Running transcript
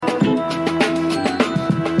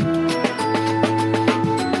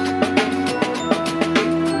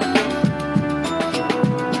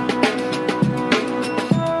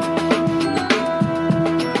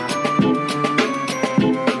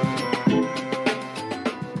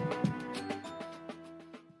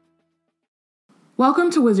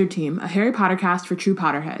Welcome to Wizard Team, a Harry Potter cast for true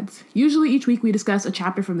Potterheads. Usually each week we discuss a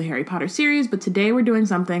chapter from the Harry Potter series, but today we're doing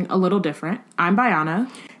something a little different. I'm Bayana.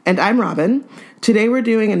 And I'm Robin. Today we're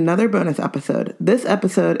doing another bonus episode. This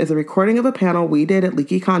episode is a recording of a panel we did at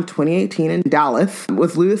LeakyCon 2018 in Dallas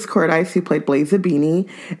with Louis Cordyce, who played Blaise Zabini,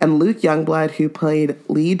 and Luke Youngblood, who played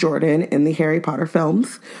Lee Jordan in the Harry Potter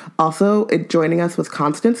films. Also, joining us was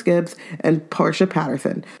Constance Gibbs and Portia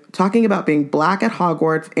Patterson, talking about being Black at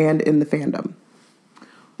Hogwarts and in the fandom.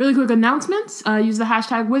 Really quick announcements. Use the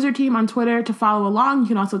hashtag WizardTeam on Twitter to follow along. You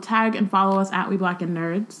can also tag and follow us at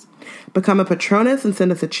WeBlackandNerds. Become a Patronus and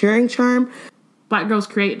send us a cheering charm.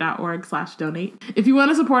 blackgirlscreate.org/donate. If you want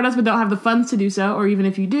to support us but don't have the funds to do so, or even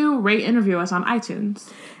if you do, rate and review us on iTunes.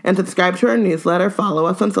 And subscribe to our newsletter, follow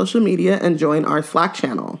us on social media, and join our Slack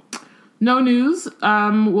channel. No news.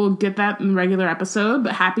 We'll get that in the regular episode,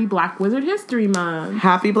 but happy Black Wizard History Month.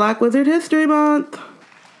 Happy Black Wizard History Month.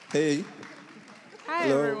 Hey. Hi,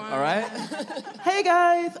 Hello. everyone. All right. Hey,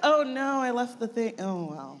 guys. Oh, no, I left the thing. Oh,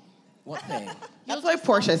 well. What thing? That's why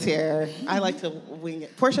Portia's here. I like to wing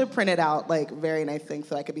it. Portia printed out, very nice things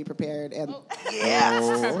so I could be prepared. And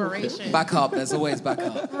Preparation. Back up. There's always back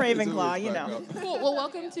up. Ravenclaw, you know. Cool. Well,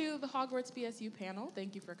 welcome to the Hogwarts BSU panel.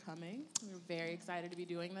 Thank you for coming. We're very excited to be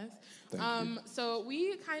doing this. So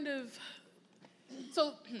we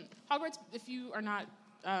Hogwarts, if you are not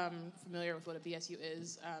familiar with what a BSU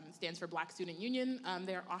is, stands for Black Student Union.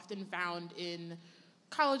 They're often found in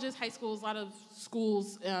colleges, high schools, a lot of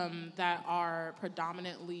schools that are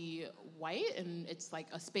predominantly white, and it's like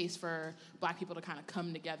a space for Black people to kind of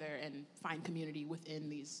come together and find community within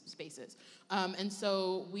these spaces. And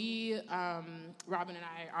so we, Robin and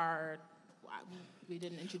I are, we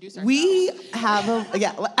didn't introduce ourselves. we have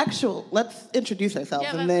let's introduce ourselves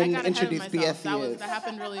Yeah, and I then got ahead of introduce myself. BSU. That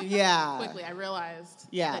happened really quickly. I realized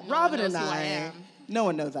that no Robin one knows and who I I, am. no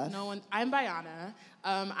one knows us. I'm Bayana.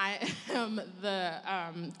 I am the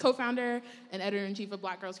co-founder and editor-in-chief of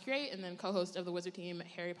Black Girls Create, and then co-host of the Wizard Team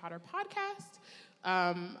Harry Potter podcast.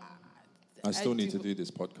 I still need to do this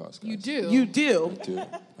podcast, guys. You do. You do.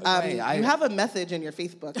 I do. You have a message in your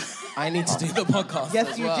Facebook. I need to do the podcast. Yes,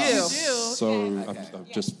 as you well. do. You do. So Okay. I'm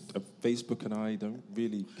just Facebook and I don't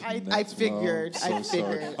really. I connect figured, Well. I So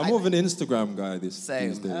sorry. figured. I'm more of an Instagram guy these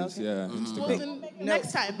Same. days. Okay. Yeah, Well, Instagram. then No,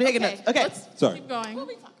 next time. big enough. Okay. Let's Sorry. keep going.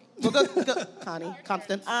 We'll go, Connie,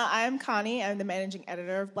 Constance. I'm Connie. I'm the managing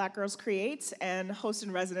editor of Black Girls Create and host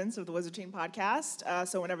in residence of the Wizard Team podcast.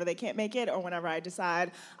 So whenever they can't make it or whenever I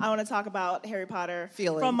decide I want to talk about Harry Potter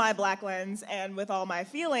from my Black lens and with all my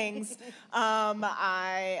feelings,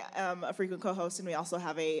 I am a frequent co-host, and we also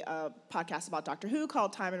have a podcast about Doctor Who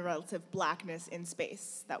called Time and Relative Blackness in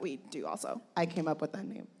Space that we do also. I came up with that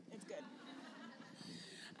name. It's good.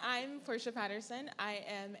 I'm Portia Patterson. I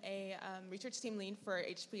am a research team lead for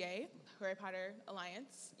HPA, Harry Potter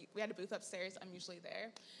Alliance. We had a booth upstairs. I'm usually there.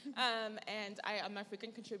 And I am a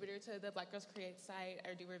frequent contributor to the Black Girls Create site.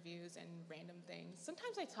 I do reviews and random things.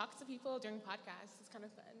 Sometimes I talk to people during podcasts. It's kind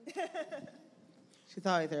of fun. She's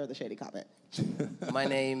always there with a shady comment. My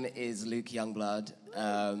name is Luke Youngblood.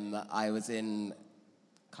 I was in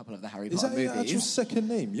a couple of the Harry Is Potter that your movies. actual second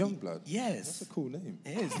name, Youngblood? Yes. That's a cool name.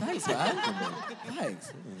 It is. Thanks, man.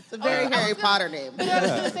 Thanks. It's a very Harry Potter name. I was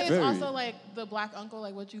gonna say it's very. also like the Black uncle,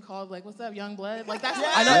 like what you called, like what's up, young blood? Like that's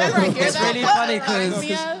I know. whenever I hear It's that, really that's funny what it reminds 'cause-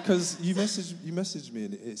 me of. Because you messaged me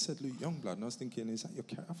and it said Luke Youngblood, and I was thinking, is that your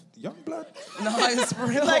character, Youngblood? No, it's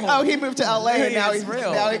real. Like, oh, he moved to LA and now It's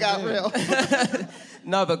real. Now he got real.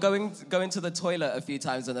 No, but going to the toilet a few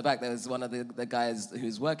times in the back, there was one of the guys who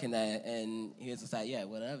was working there, and he was just like, yeah,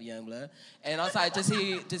 whatever, Youngblood. And I was like,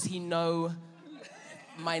 does he know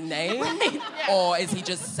my name? Or is he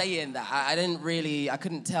just saying that? I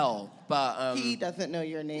couldn't tell. But He doesn't know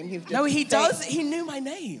your name. He's just no, he saying- does. He knew my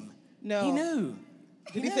name. No. He knew.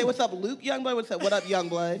 Did he say, what's up, Luke Youngblood? What's up, what up,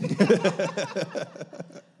 Youngblood?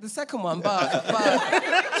 The second one, but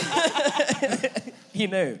he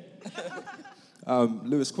knew.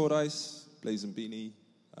 Louis Cordyce, Blaise Zabini.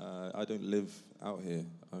 I don't live out here.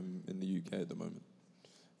 I'm in the UK at the moment.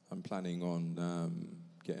 I'm planning on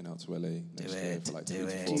getting out to LA next year for like 3 to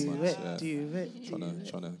 4 months.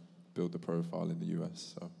 Trying to build the profile in the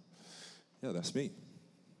US. So, yeah, that's me.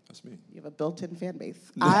 You have a built-in fan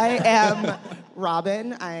base. I am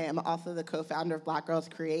Robin. I am also the co-founder of Black Girls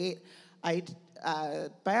Create.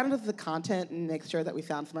 Bayana does the content and makes sure that we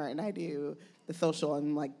sound smart, and I do the social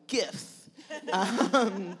and gifts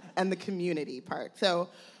and the community part. So,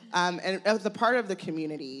 and as a part of the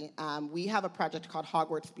community, we have a project called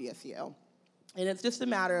Hogwarts BSU, and it's just a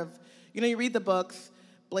matter of, you read the books.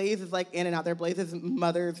 Blaise is in and out there. Blaise's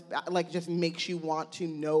mother's just makes you want to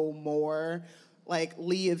know more. like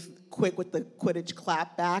Lee is quick with the Quidditch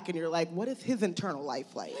clap back, and you're like, what is his internal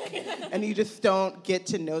life like? And you just don't get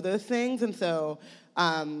to know those things. And so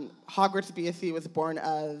Hogwarts BSU was born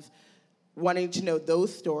of wanting to know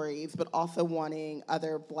those stories, but also wanting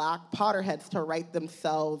other Black Potterheads to write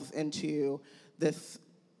themselves into this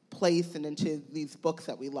place and into these books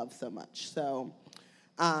that we love so much. So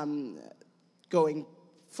going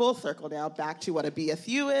full circle now, back to what a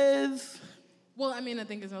BSU is. Well, I mean, I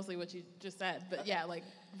think it's mostly what you just said. But yeah, like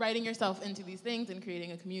writing yourself into these things and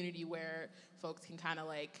creating a community where folks can kind of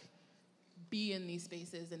like be in these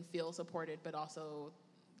spaces and feel supported, but also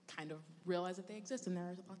kind of realize that they exist, and there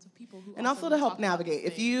are lots of people who. And also to help navigate.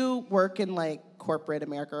 If you work in like corporate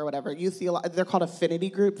America or whatever, you see a lot. They're called affinity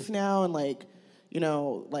groups now, and like, you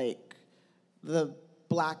know, like the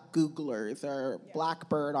Black Googlers or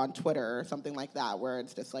Blackbird on Twitter or something like that, where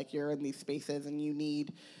it's just like you're in these spaces and you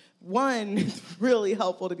need one. It's really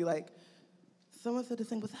helpful to be like, someone said this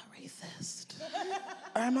thing, was that racist?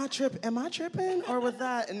 Or am I tripping? Or was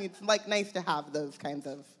that? And it's like nice to have those kinds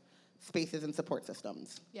of spaces and support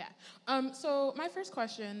systems. Yeah. So my first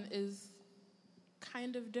question is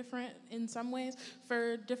kind of different in some ways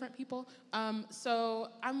for different people. So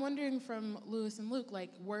I'm wondering from Lewis and Luke,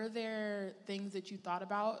 like, were there things that you thought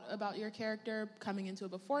about your character coming into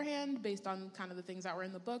it beforehand based on kind of the things that were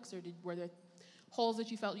in the books, or were there holes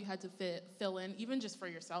that you felt you had to fill in, even just for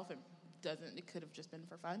yourself? It could have just been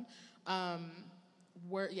for fun.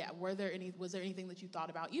 Was there anything that you thought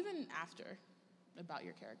about even after about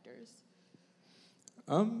your characters?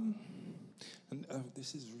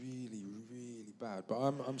 This is really, really bad, but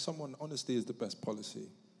I'm someone, honesty is the best policy.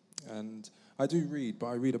 And I do read, but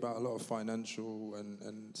I read about a lot of financial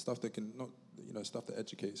and stuff that can not, stuff that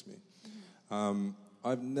educates me. Mm-hmm.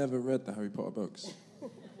 I've never read the Harry Potter books.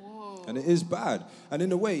 Whoa. And it is bad. And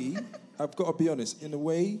in a way, I've got to be honest, in a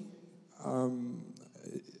way, I'm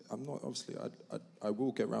not, obviously, I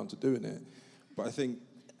will get around to doing it, but I think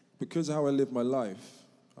because of how I live my life,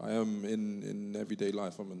 I am in everyday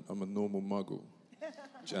life, I'm a normal muggle,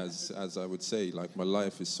 as I would say, like my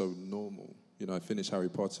life is so normal. I finished Harry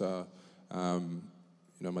Potter,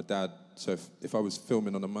 my dad, so if I was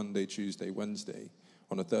filming on a Monday, Tuesday, Wednesday,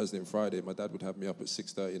 on a Thursday and Friday, my dad would have me up at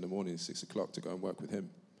 6:30 in the morning, 6 o'clock to go and work with him.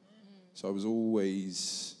 So I was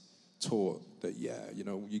always taught that,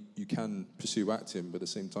 you can pursue acting, but at the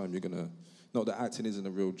same time, you're going to, not that acting isn't a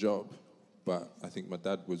real job, but I think my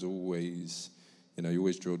dad was always, he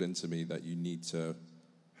always drilled into me that you need to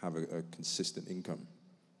have a consistent income.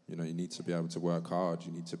 You need to be able to work hard.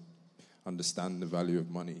 You need to understand the value of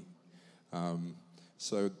money. And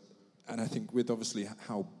I think with obviously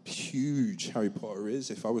how huge Harry Potter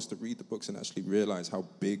is, if I was to read the books and actually realize how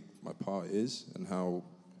big my part is and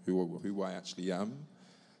who I actually am,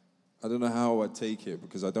 I don't know how I'd take it,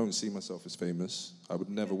 because I don't see myself as famous. I would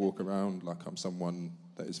never walk around like I'm someone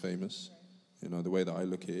that is famous. The way that I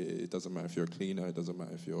look at it, it doesn't matter if you're a cleaner, it doesn't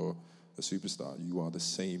matter if you're a superstar. You are the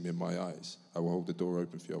same in my eyes. I will hold the door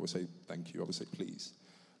open for you. I will say thank you. I will say please.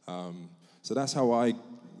 So that's how I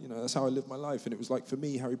live my life. And it was like, for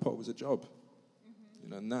me, Harry Potter was a job.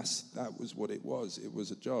 Mm-hmm. And that was what it was. It was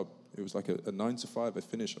a job. It was like a 9 to 5. I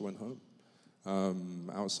finished, I went home.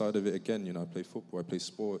 Outside of it, again, I play football, I play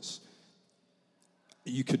sports.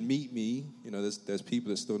 You could meet me. There's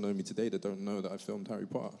people that still know me today that don't know that I filmed Harry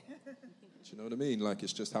Potter. Do you know what I mean? Like,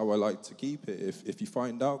 it's just how I like to keep it. If you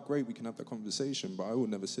find out, great, we can have that conversation, but I will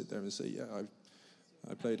never sit there and say,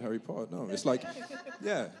 I played Harry Potter. No, it's like,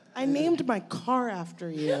 yeah. I named my car after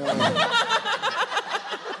you.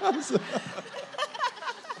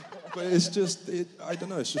 But it's just, I don't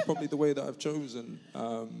know, it's just probably the way that I've chosen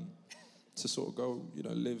to sort of go,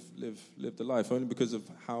 live the life, only because of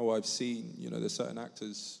how I've seen, there's certain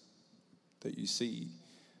actors that you see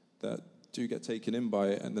that do get taken in by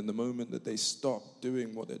it, and then the moment that they stop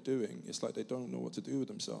doing what they're doing, it's like they don't know what to do with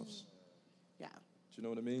themselves. Yeah. Do you know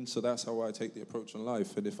what I mean? So that's how I take the approach on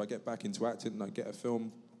life. And if I get back into acting and I get a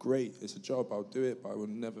film, great, it's a job, I'll do it, but I will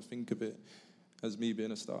never think of it as me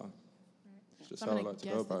being a star. It's just how I like to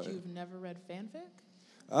go about it. You've never read fanfic?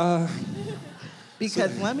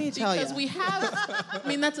 Because let me tell you. Because we have,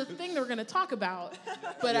 that's a thing that we're going to talk about.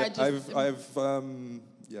 But I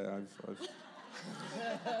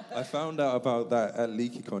found out about that at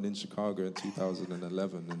LeakyCon in Chicago in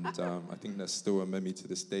 2011, and I think there's still a memory to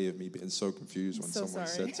this day of me being so confused when someone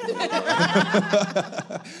said to me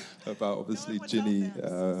about obviously Ginny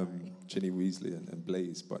Weasley and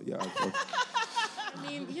Blaze. But yeah,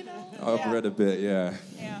 I've read a bit, yeah.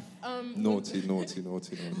 Naughty.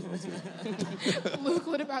 Luke,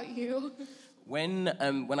 what about you? When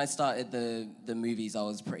I started the movies, I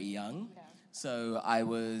was pretty young. Yeah. So I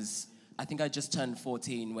was I think I just turned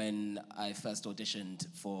 14 when I first auditioned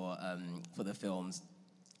for the films,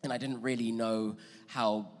 and I didn't really know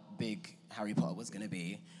how big Harry Potter was going to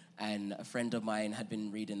be. And a friend of mine had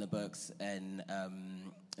been reading the books, and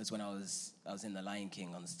it was when I was in The Lion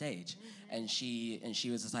King on stage, and she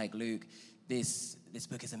was just like, Luke, this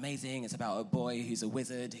book is amazing. It's about a boy who's a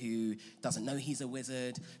wizard who doesn't know he's a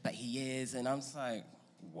wizard, but he is. And I'm just like,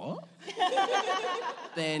 what?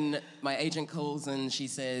 Then my agent calls and she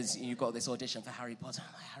says, you got this audition for Harry Potter.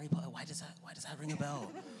 I'm like, Harry Potter, why does that ring a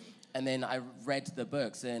bell? And then I read the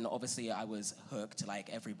books, and obviously I was hooked like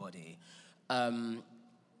everybody.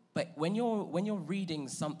 But when you're reading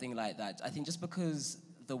something like that, I think just because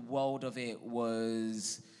the world of it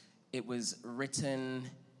was written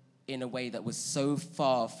in a way that was so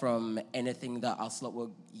far from anything that us lot were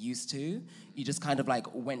used to, you just kind of like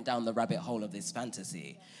went down the rabbit hole of this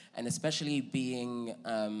fantasy. And especially being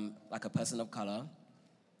like a person of color,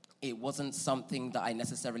 it wasn't something that I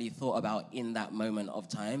necessarily thought about in that moment of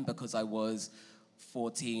time because I was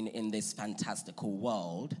 14 in this fantastical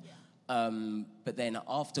world. But then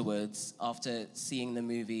afterwards, after seeing the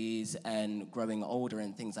movies and growing older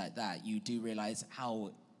and things like that, you do realize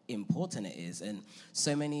how important it is. And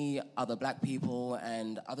so many other black people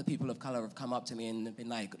and other people of color have come up to me and been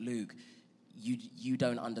like, Luke, you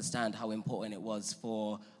don't understand how important it was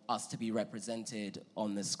for us to be represented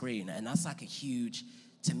on the screen. And that's like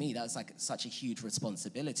to me, that's like such a huge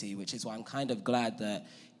responsibility, which is why I'm kind of glad that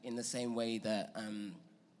in the same way that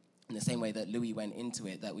Louis went into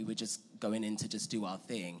it, that we were just going in to just do our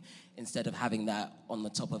thing instead of having that on the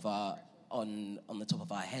top of our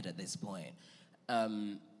head at this point.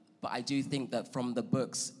 But I do think that from the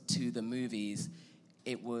books to the movies,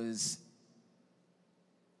 it was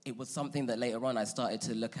something that later on I started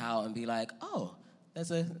to look out and be like, oh,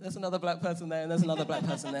 there's another black person there, and there's another black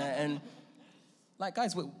person there, and like,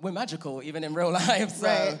 guys, we're magical even in real life.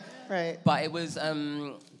 So. Right. But it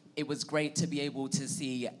was great to be able to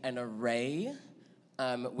see an array,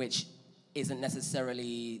 which isn't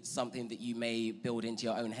necessarily something that you may build into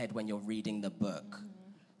your own head when you're reading the book. Mm-hmm.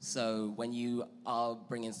 So when you are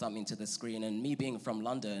bringing something to the screen, and me being from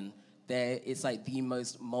London, it's like the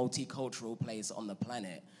most multicultural place on the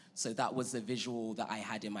planet. So that was the visual that I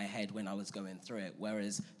had in my head when I was going through it,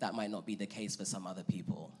 whereas that might not be the case for some other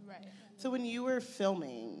people. Right. So when you were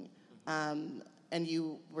filming, and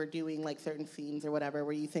you were doing like certain scenes or whatever,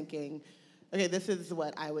 were you thinking, okay, this is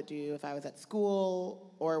what I would do if I was at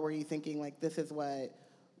school? Or were you thinking like, this is what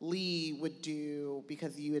Lee would do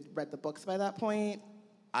because you had read the books by that point?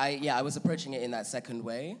 I was approaching it in that second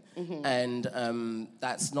way, and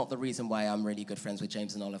that's not the reason why I'm really good friends with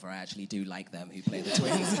James and Oliver. I actually do like them, who play the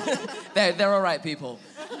twins. they're all right people.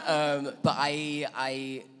 But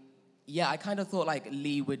I kind of thought like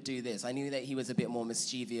Lee would do this. I knew that he was a bit more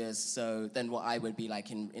mischievous than what I would be like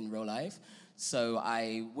in real life. So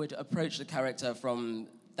I would approach the character from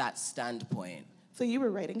that standpoint. So you were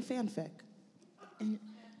writing fanfic?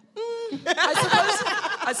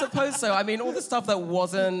 I suppose so. I mean, all the stuff that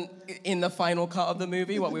wasn't in the final cut of the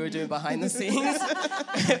movie, what we were doing behind the scenes,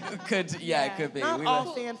 could be. Not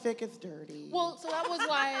all fanfic is dirty. Well, so that was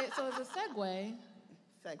why. So as a segue,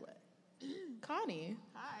 Connie.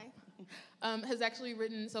 Hi. Has actually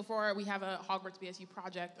written. So we have a Hogwarts BSU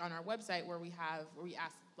project on our website where we ask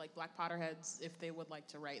like Black Potterheads if they would like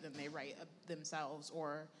to write, then they write themselves,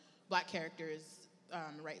 or Black characters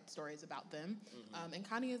write stories about them. And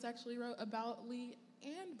Connie has actually wrote about Lee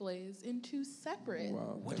and Blaze in 2 separate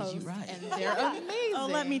What posts, did you write? and they're amazing. Oh,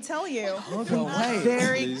 let me tell you. Hold on, wait.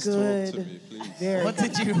 Very Please good. talk to me, please. Very What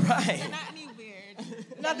did you write? Not any weird.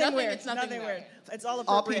 Nothing weird. It's nothing weird. It's all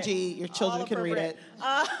All appropriate. PG. Your children All can read it.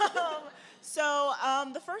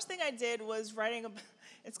 appropriate. The first thing I did was writing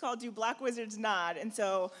it's called Do Black Wizards Nod? And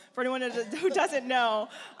so for anyone who doesn't know,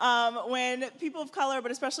 when people of color,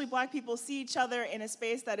 but especially black people, see each other in a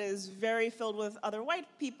space that is very filled with other white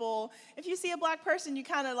people, if you see a black person, you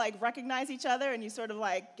kind of like recognize each other and you sort of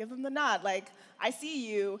like give them the nod. Like, I see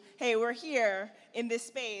you. Hey, we're here in this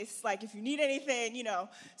space. Like, if you need anything, you know.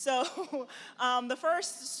 So the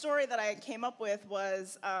first story that I came up with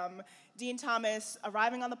was Dean Thomas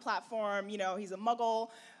arriving on the platform. You know, he's a Muggle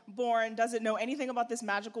born, doesn't know anything about this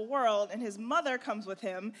magical world, and his mother comes with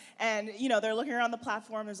him, and, you know, they're looking around the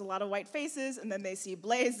platform, there's a lot of white faces, and then they see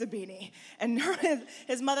Blaze Zabini, and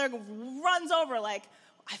his mother runs over like,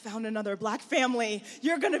 I found another black family.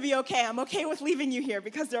 You're going to be okay. I'm okay with leaving you here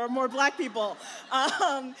because there are more black people.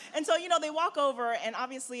 And so, you know, they walk over, and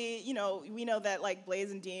obviously, you know, we know that, like,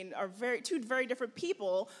 Blaze and Dean are two very different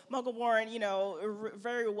people. Muggle Warren, you know,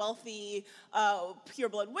 very wealthy,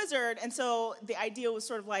 pureblood wizard. And so the idea was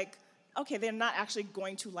sort of like, okay, they're not actually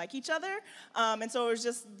going to like each other. And so it was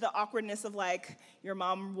just the awkwardness of like your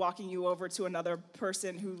mom walking you over to another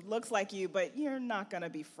person who looks like you, but you're not gonna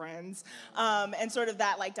be friends. And sort of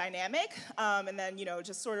that like dynamic. And then,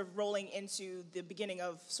 just sort of rolling into the beginning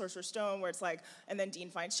of Sorcerer's Stone where it's like, and then Dean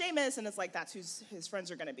finds Seamus and it's like, that's who his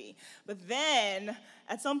friends are gonna be. But then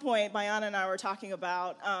at some point, Bayana and I were talking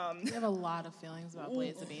about. We have a lot of feelings about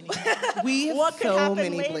Blaze Zabini. We have what could so happen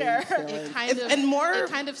many later? Blaze feelings. It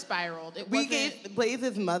kind of spiraled.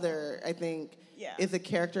 Blaze's mother, I think, is a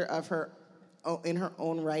character of her in her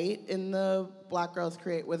own right in the Black Girls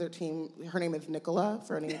Create Wizard team. Her name is Nicola,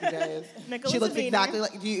 for any of you guys. Nicola she looks Zabini. exactly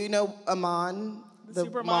like, do you know Aman, the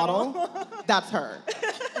supermodel? That's her.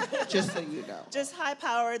 Just so you know. Just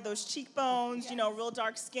high-powered, those cheekbones, real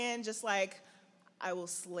dark skin, just like, I will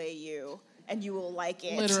slay you. And you will like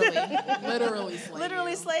it. Literally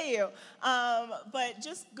slay you. But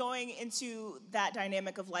just going into that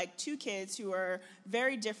dynamic of like two kids who are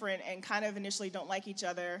very different and kind of initially don't like each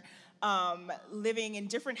other, living in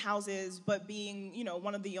different houses, but being,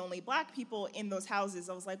 one of the only Black people in those houses.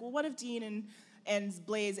 I was like, well, what if Dean and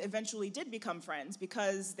Blaze eventually did become friends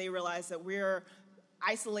because they realized that we're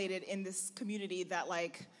isolated in this community that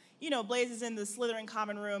like, Blaze is in the Slytherin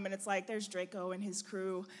common room, and it's like, there's Draco and his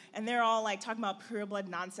crew, and they're all, like, talking about pure blood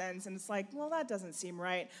nonsense, and it's like, well, that doesn't seem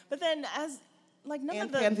right. But then none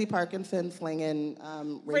of the... Pansy Parkinson slinging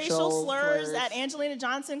racial slurs at Angelina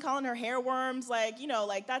Johnson, calling her hair worms,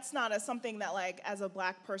 that's not something that, as a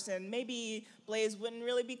Black person, maybe Blaze wouldn't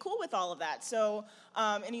really be cool with all of that. So,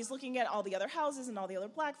 and he's looking at all the other houses and all the other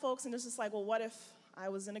Black folks, and it's just like, well, what if I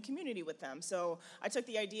was in a community with them? So I took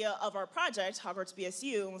the idea of our project, Hogwarts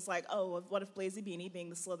BSU, and was like, oh, what if Blaze Zabini, being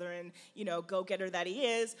the Slytherin, go-getter that he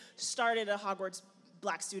is, started a Hogwarts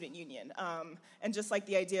Black Student Union. And just like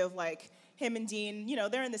the idea of like him and Dean,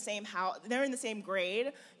 they're in the same house, they're in the same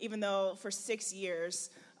grade, even though for 6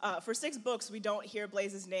 years, for 6 books, we don't hear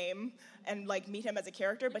Blaze's name and like meet him as a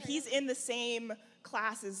character, but he's in the same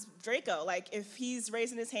class as Draco. Like if he's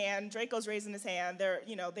raising his hand, Draco's raising his hand. They're,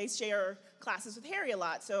 they share classes with Harry a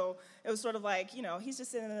lot. So it was sort of like, he's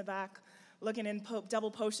just sitting in the back looking in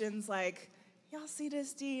double potions like, y'all see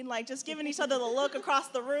this, Dean? Like just giving each other the look across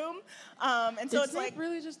the room. And so it's like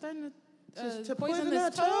really just starting to poison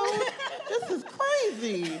that this toad? This is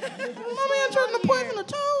crazy. My man trying to poison a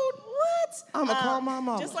toad. What? I'm gonna call my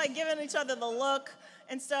mama. Just like giving each other the look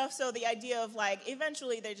and stuff. So the idea of like,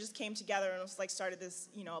 eventually they just came together and was like started this,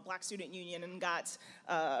 a Black Student Union and got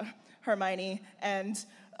Hermione and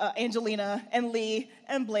Angelina and Lee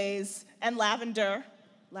and Blaze and Lavender.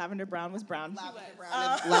 Lavender Brown was brown.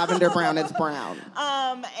 Lavender Brown is brown.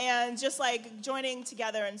 And just like joining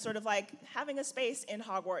together and sort of like having a space in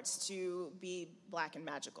Hogwarts to be Black and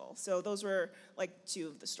magical. So those were like 2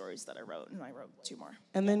 of the stories that I wrote, and I wrote 2 more.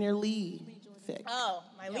 And then your Lee fic. Oh,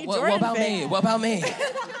 my Lee Jordan fic. What about me?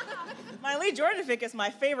 My Lee Jordan fic is my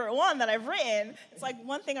favorite one that I've written. It's like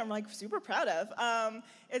one thing I'm like super proud of.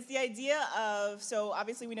 It's the idea of, so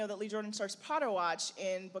obviously we know that Lee Jordan starts Potter Watch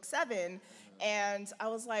in book 7, and I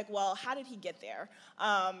was like, well, how did he get there?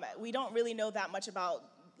 We don't really know that much about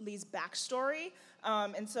Lee's backstory.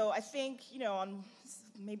 And so I think, on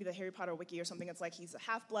maybe the Harry Potter wiki or something, it's like he's a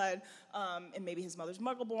half-blood, and maybe his mother's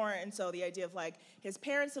Muggle-born. And so the idea of like his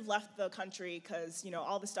parents have left the country because,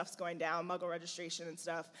 all the stuff's going down, Muggle registration and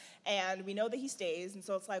stuff. And we know that he stays. And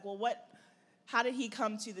so it's like, well, how did he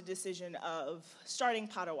come to the decision of starting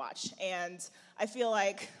Potter Watch? And I feel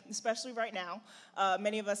like, especially right now,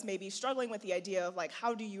 many of us may be struggling with the idea of like,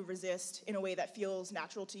 how do you resist in a way that feels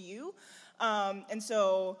natural to you? And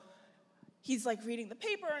so he's like reading the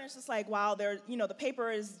paper, and it's just like, wow, the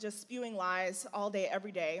paper is just spewing lies all day,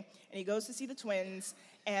 every day. And he goes to see the twins,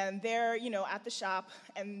 and they're, at the shop,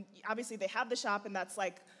 and obviously they have the shop, and that's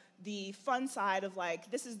like the fun side of like,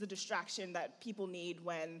 this is the distraction that people need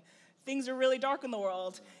when things are really dark in the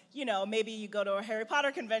world. Maybe you go to a Harry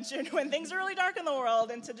Potter convention when things are really dark in the world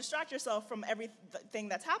and to distract yourself from everything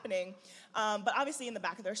that's happening. But obviously in the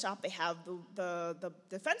back of their shop, they have the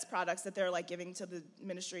defense products that they're like giving to the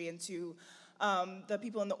ministry and to the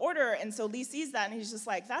people in the order. And so Lee sees that and he's just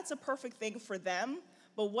like, that's a perfect thing for them.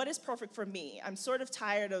 But what is perfect for me? I'm sort of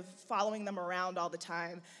tired of following them around all the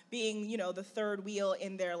time, being, the third wheel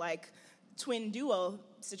in their like twin duo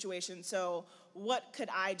situation. So what could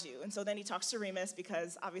I do? And so then he talks to Remus,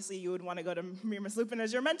 because obviously you would want to go to Remus Lupin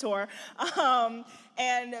as your mentor.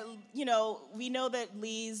 And, we know that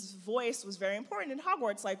Lee's voice was very important in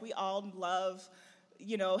Hogwarts. Like, we all love,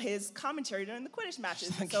 his commentary during the Quidditch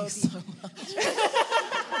matches. Thank you so much.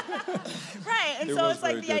 Right, and so it's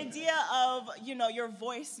like the idea of, your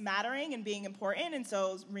voice mattering and being important. And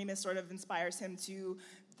so Remus sort of inspires him to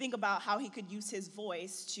think about how he could use his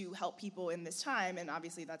voice to help people in this time, and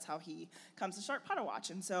obviously that's how he comes to start Potter Watch.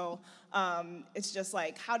 And so it's just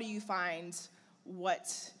like, how do you find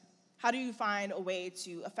a way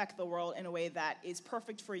to affect the world in a way that is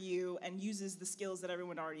perfect for you and uses the skills that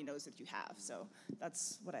everyone already knows that you have? So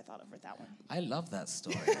that's what I thought of with that one. I love that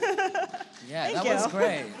story. Thank that you. was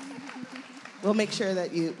great. We'll make sure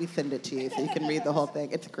that we send it to you so you can read the whole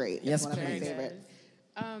thing. It's great. Yes, it's one of my please. favorites.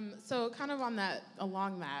 So kind of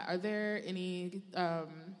along that, are there any,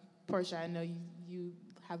 Portia, I know you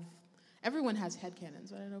have, everyone has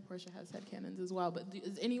headcanons, but I know Portia has headcanons as well, but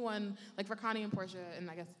is anyone, like for Connie and Portia, and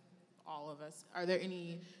I guess all of us, are there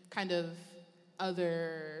any kind of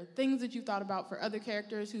other things that you've thought about for other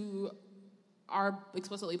characters who are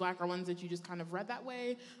explicitly Black, or ones that you just kind of read that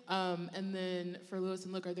way? And then for Lewis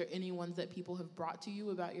and Luke, are there any ones that people have brought to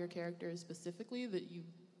you about your characters specifically that you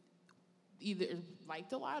either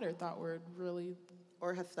liked a lot or thought were really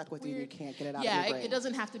Or has stuck with weird? You can't get it out yeah, of your brain. it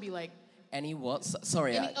doesn't have to be like Any what?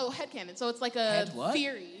 Sorry. headcanon. So it's like a Head what?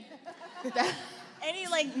 theory. Any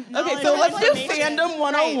like Okay, so let's do fandom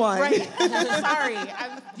 101. Right. Sorry.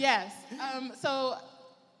 Yes. So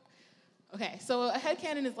a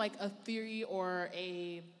headcanon is like a theory or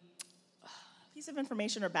a piece of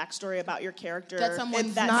information or backstory about your character that someone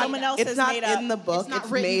else it's has not made up. in the book. It's not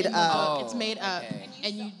It's written made in the up. book. It's made up, okay.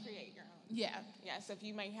 and you create your own. yeah. Yeah, so if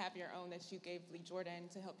you might have your own that you gave Lee Jordan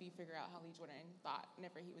to help you figure out how Lee Jordan thought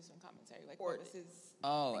whenever he was doing commentary. Like, what was his...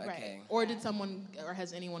 Oh, Right. okay. Or did someone, or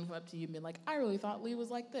has anyone come up to you and been like, I really thought Lee was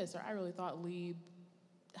like this, or I really thought Lee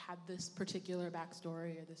had this particular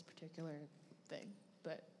backstory or this particular thing.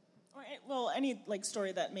 But Any like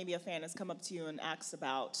story that maybe a fan has come up to you and asked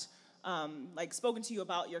about, like spoken to you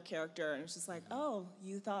about your character, and it's just like, oh,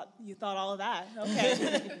 you thought all of that?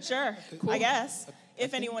 Okay, sure, I guess.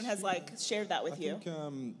 If anyone has like shared that with you. I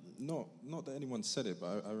think, not that anyone said it,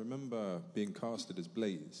 but I remember being casted as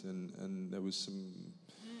Blaze, and there was some,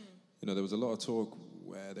 there was a lot of talk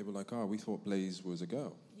where they were like, we thought Blaze was a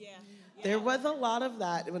girl. Yeah. There was a lot of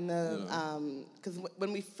that when because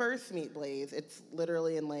when we first meet Blaze, it's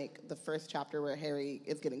literally in like the first chapter where Harry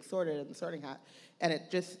is getting sorted in the sorting hat, and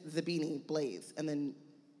it just Zabini, Blaze, and then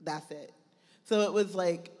that's it. So it was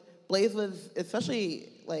like Blaze was, especially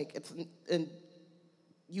like it's a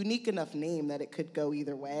unique enough name that it could go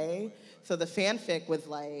either way. So the fanfic was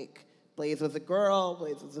like Blaze was a girl,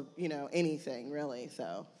 Blaze was anything really.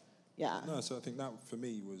 So yeah. No, so I think that for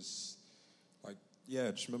me was.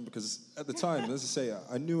 Just remember, because at the time, as I say,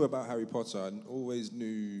 I knew about Harry Potter. I always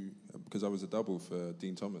knew, because I was a double for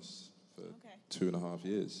Dean Thomas for 2.5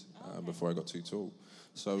 years before I got too tall.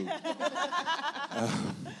 So,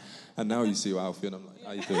 and now you see Alfie, and I'm like,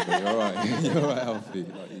 how you doing, mate? You're all right. You're all right, Alfie.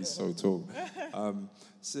 Like, he's so tall.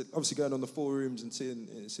 So obviously going on the forums and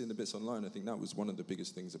seeing the bits online, I think that was one of the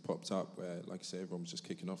biggest things that popped up where, like I say, everyone was just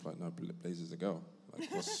kicking off like, no, Blaze is a girl. Like,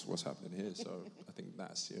 what's happening here? So I think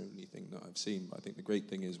that's the only thing that I've seen. But I think the great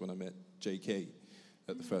thing is when I met JK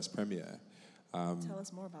at the first premiere. Tell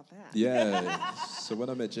us more about that. Yeah. So when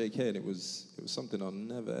I met JK, and it was something I'll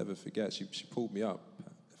never ever forget. She pulled me up.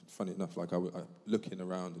 Funny enough, like I looking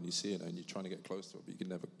around and you see her and you're trying to get close to her, but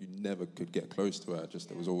you never could get close to her. Just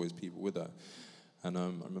there was always people with her. And I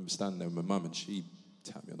remember standing there with my mum, and she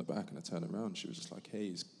tapped me on the back, and I turned around. She was just like, "Hey,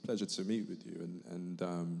 it's a pleasure to meet with you."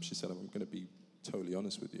 And she said, "I'm going to be totally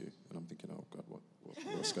honest with you." And I'm thinking, "Oh God,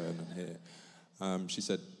 what's going on here?" She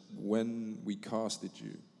said, "When we casted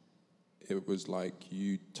you, it was like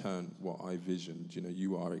you turned what I visioned.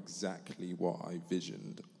 You are exactly what I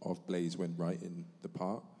visioned of Blaze when writing the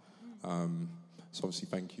part. So obviously,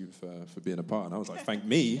 thank you for being a part." And I was like, "Thank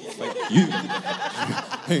me? Thank you?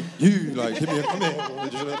 Thank you? Like, give me a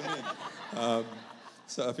comment." Do you know what I mean?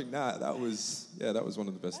 So I think that was one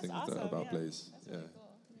of the best things awesome, about yeah. Blaze. That's really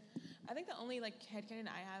cool. I think the only headcanon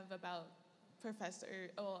I have about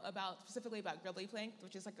specifically about Gribbly Plank,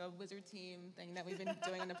 which is like a wizard team thing that we've been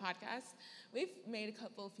doing on the podcast. We've made a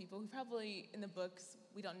couple of people who probably in the books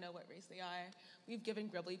we don't know what race they are. We've given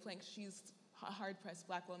Gribbly Plank, she's a hard-pressed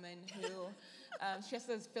Black woman who she has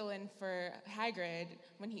to fill in for Hagrid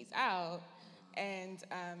when he's out. And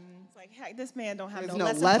It's like, heck, this man don't have There's no no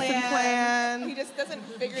lesson lesson plan. plan. he just doesn't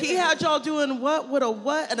figure He had y'all doing what with a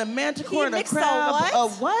what and a manticore and a mixed a crab? what? A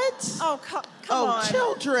what? Oh, come on.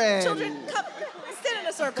 Children. Children, come, sit in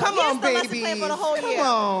a circle. Come He has on, the lesson baby. plan for the whole Come year.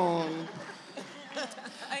 on.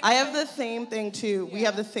 I have the same thing, too. We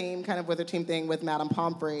have the same kind of wizard team thing with Madame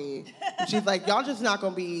Pomfrey. She's like, y'all just not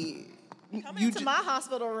going to be Coming into my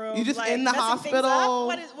hospital room. You just like, in the messing things hospital.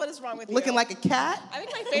 up? What is wrong with you? Looking like a cat. I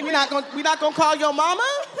think my favorite. We not gonna call your mama.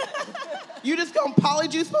 You just gonna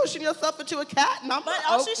polyjuice potion yourself into a cat, and I'm. But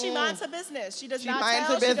also, she minds her business. She does She not minds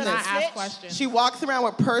tell. her She business. doesn't Not ask snitch. questions. She walks around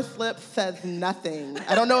with pursed lips, says nothing.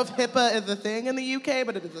 I don't know if HIPAA is a thing in the UK,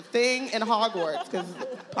 but it is a thing in Hogwarts because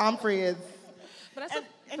Pomfrey is. But I still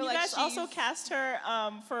And feel you like guys also cast her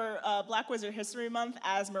for Black Wizard History Month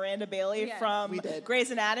as Miranda Bailey Yes. from We did.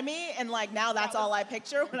 Grey's Anatomy, and like now that's all I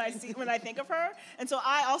picture when I think of her. And so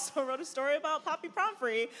I also wrote a story about Poppy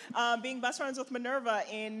Pomfrey being best friends with Minerva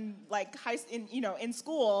in like in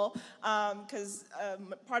school, because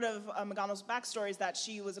part of McGonagall's backstory is that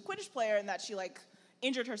she was a Quidditch player and that she like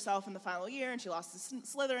injured herself in the final year and she lost to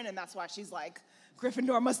Slytherin, and that's why she's like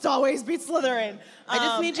Gryffindor must always beat Slytherin. I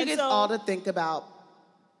just need you and guys so- all to think about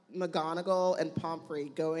McGonagall and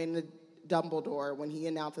Pomfrey going to Dumbledore when he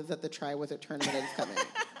announces that the Triwizard Tournament is coming.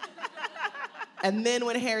 And then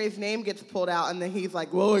when Harry's name gets pulled out, and then he's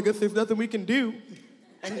like, well, I guess there's nothing we can do.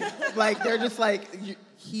 And like, they're just like,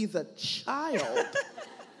 he's a child.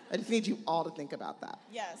 I just need you all to think about that.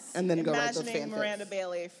 Yes. And then go write those Imagining fanfics. Miranda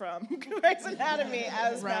Bailey from Grey's Anatomy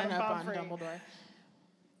as Running Madame up on Pomfrey. Dumbledore.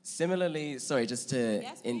 Similarly, sorry, just to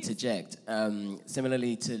Yes, please. interject.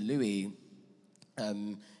 Similarly to Louis,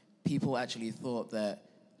 people actually thought that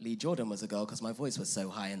Lee Jordan was a girl because my voice was so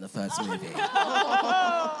high in the first movie.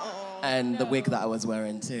 And the wig that I was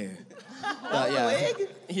wearing too. Yeah. Wig?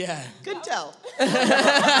 Yeah. Couldn't tell.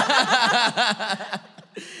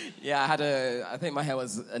 Yeah, I think my hair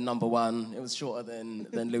was a number one. It was shorter than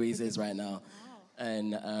Louis is right now.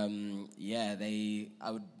 And I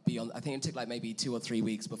would be on, I think it took like maybe 2 or 3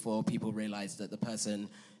 weeks before people realized that the person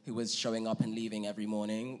who was showing up and leaving every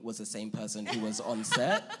morning was the same person who was on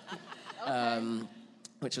set.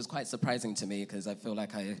 Which was quite surprising to me because I feel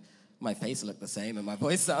like my face looked the same and my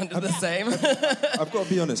voice sounded the same. I've got to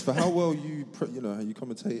be honest, for how well you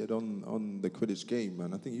commentated on the Quidditch game,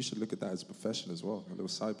 man, I think you should look at that as a profession as well, a little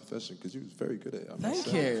side profession, because you was very good at it. Thank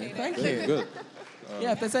you. Very good.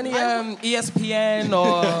 Yeah, if there's any ESPN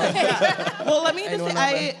or... Well, let me just Anyone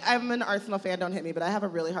say, I'm an Arsenal fan, don't hit me, but I have a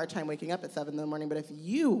really hard time waking up at 7 in the morning, but if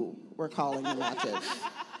you were calling the matches...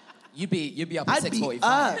 You'd be up at I'd be 6:45.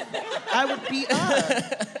 up. I would be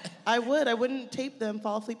up. I wouldn't tape them,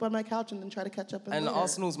 fall asleep on my couch, and then try to catch up. And later.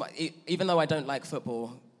 Arsenal's even though I don't like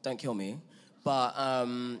football, don't kill me. But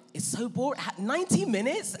it's so boring. 90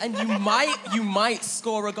 minutes, and you might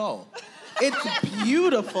score a goal. It's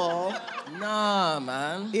beautiful. Nah,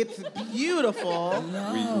 man. It's beautiful.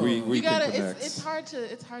 We You can gotta. connect. It's hard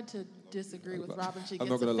to disagree with Robin. She I'm gets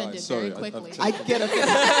not gonna lie, offended sorry, very quickly. I get it.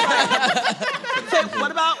 So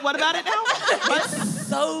what about it now? It's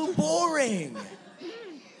so boring.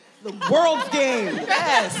 The world's game.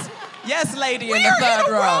 Yes, lady in We're the third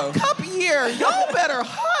in a row. World Cup year. Y'all better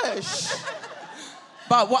hush.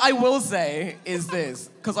 But what I will say is this,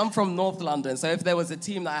 because I'm from North London, so if there was a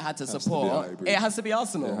team that I had to to be support, Highbury. it has to be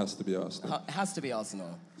Arsenal. It has to be Arsenal. It has to be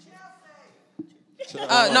Arsenal.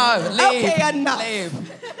 Oh, No, leave. Okay, enough.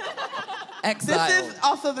 Leave.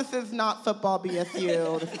 Exile. This is not football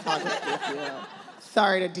BSU. This is Hogwarts BSU.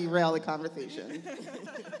 Sorry to derail the conversation.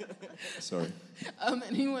 Sorry.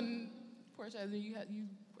 Anyone, Portia, I think I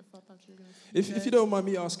thought you were gonna. If you don't mind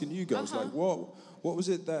me asking you girls, like, what was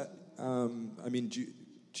it that,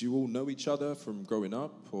 do you all know each other from growing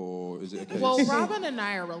up, or is it a case? Well, Robin and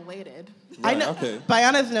I are related. I know. Okay.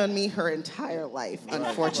 Bayana's known me her entire life,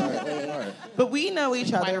 unfortunately. Right. But we know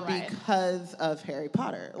each Quite other a ride. because of Harry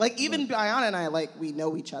Potter. Like, even Bayana and I, like, we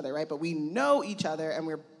know each other, right? But we know each other, and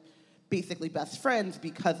we're basically best friends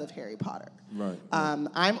because of Harry Potter. Right.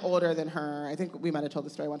 I'm older than her. I think we might have told the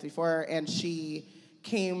story once before. And she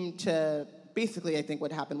came to... Basically, I think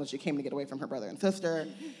what happened was she came to get away from her brother and sister.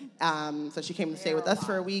 So she came to stay with us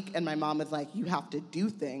for a week, and my mom was like, you have to do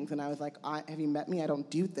things. And I was like, have you met me? I don't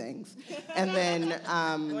do things. And then...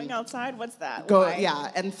 Going outside? What's that? Why?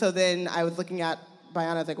 Yeah, and so then I was looking at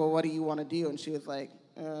Bayana, I was like, well, what do you want to do? And she was like,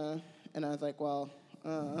 and I was like, well,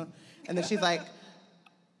 And then she's like,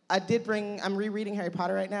 I'm rereading Harry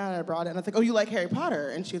Potter right now, and I brought it, and I was like, oh, you like Harry Potter?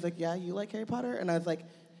 And she was like, yeah, you like Harry Potter? And I was like,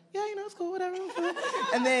 yeah, it's cool, whatever.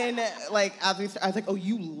 And then, like, I was like, oh,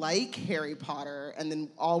 you like Harry Potter? And then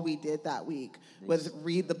all we did that week was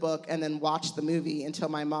read the book and then watch the movie until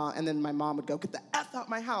my mom would go, get the F out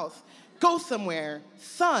my house, go somewhere,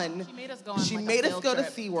 son. She made us go on She like, a made us field go to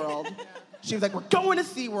trip. SeaWorld. She was like, we're going to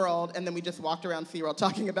SeaWorld. And then we just walked around SeaWorld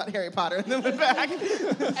talking about Harry Potter and then went back.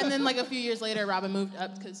 And then, like, a few years later, Robin moved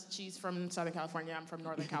up because she's from Southern California. I'm from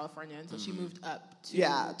Northern California. And so she moved up to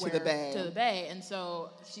the Bay. To the Bay. And so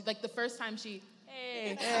she, like, the first time she...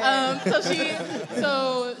 Hey.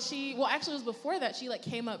 So she, well, actually, it was before that. She like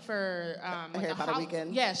came up for like Harry Potter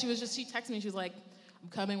weekend. Yeah, she texted me. She was like, "I'm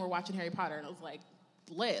coming. We're watching Harry Potter," and I was like,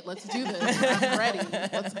 "Lit. Let's do this. I'm ready.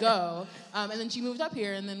 Let's go." And then she moved up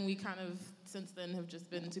here, and then we kind of since then have just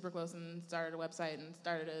been super close and started a website and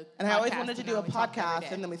started a. And podcast, I always wanted to do a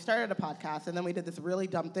podcast, and then we started a podcast, and then we did this really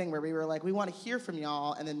dumb thing where we were like, we want to hear from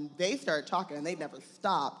y'all, and then they started talking, and they never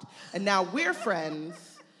stopped, and now we're friends.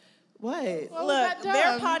 What? Look, Well, that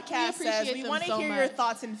their dumb? podcast We says appreciate we them want to so hear your much.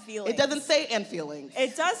 thoughts and feelings. It doesn't say and feelings.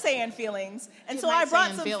 It does say and feelings. And It so might I say brought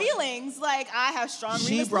and some feelings. feelings. Like, I have strong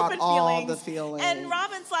She Remus brought Lupin all feelings. the feelings. And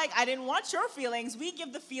Robin's like, I didn't want your feelings. We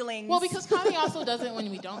give the feelings. Well, because Connie also does it when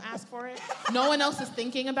we don't ask for it. No one else is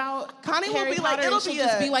thinking about Connie will Harry be like, Potter, it'll and she'll be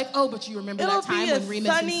just a- be like, "Oh, but you remember It'll that time be a when Remus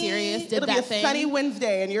and sunny, Sirius did it'll that be a thing?" sunny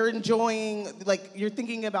Wednesday, and you're enjoying, like, you're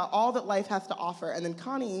thinking about all that life has to offer, and then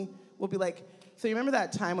Connie will be like, so you remember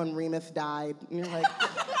that time when Remus died? And you're like,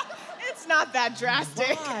 it's not that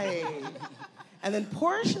drastic. why? And then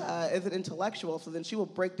Portia is an intellectual, so then she will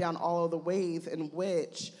break down all of the ways in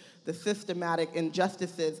which the systematic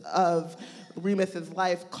injustices of Remus's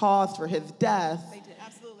life caused for his death. They did,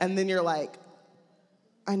 absolutely. And then you're like,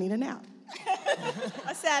 I need a nap.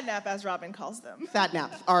 A sad nap, as Robin calls them. Sad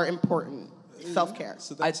naps are important. Self-care.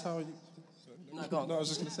 So that's how you. No, go on. No, I was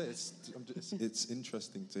just going to say it's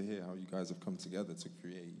interesting to hear how you guys have come together to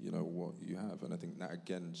create, what you have, and I think that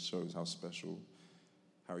again shows how special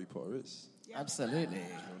Harry Potter is. Absolutely. You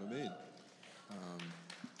know what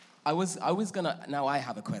I mean? I was gonna. Now I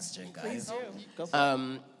have a question, guys. Please do. Go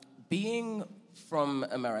for it. Being from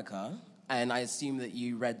America, and I assume that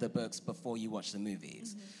you read the books before you watched the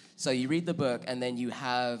movies. Mm-hmm. So you read the book, and then you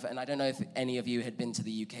have, and I don't know if any of you had been to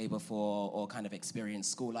the UK before, or kind of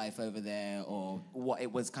experienced school life over there, or what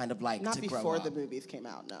it was kind of like Not to grow before up. the movies came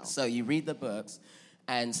out, no. So you read the books,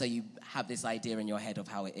 and so you have this idea in your head of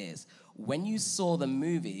how it is. When you saw the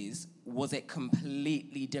movies, was it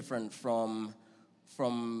completely different from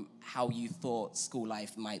how you thought school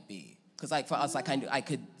life might be? Because like for us, I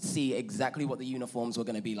could see exactly what the uniforms were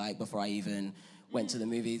going to be like before I even went to the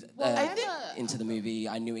movies. Into the movie,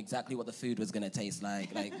 I knew exactly what the food was going to taste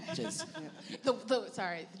like. Like just.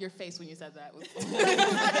 Sorry, your face when you said that was.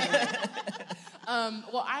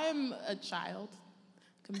 Well, I am a child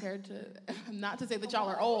compared to, not to say that y'all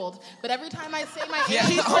are old, but every time I say my age,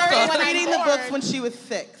 She when started I'm reading the born- books when she was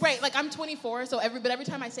 6. Right, like I'm 24, so every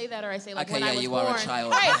time I say that or I say like Okay, when yeah, I was you born, are a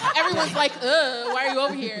child. right? Everyone's like, "Ugh, why are you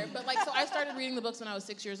over here?" But like, so I started reading the books when I was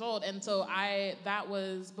 6 years old, and so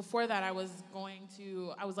before that I was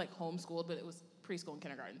like homeschooled, but it was preschool and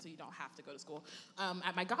kindergarten, so you don't have to go to school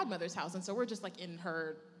at my godmother's house, and so we're just like in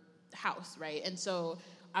her house, right? And so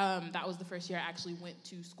that was the first year I actually went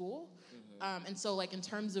to school. And so, like, in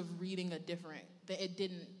terms of reading it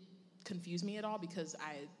didn't confuse me at all because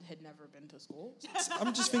I had never been to school.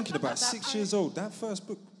 I'm just thinking about 6 years old. That first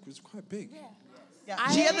book was quite big. Yeah.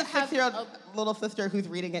 I She has a have 6-year-old little sister who's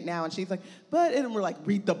reading it now, and she's like, and we're like,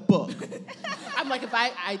 read the book. I'm like, if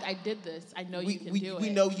I did this, I know you can do it. We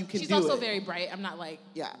know you can She's do it. also very bright. I'm not like,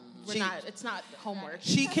 Yeah. it's not homework.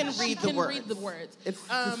 She can read the words. Read the words. It's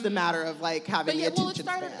just a matter of, like, having But yeah, the well, attention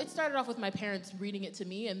span. it started off with my parents reading it to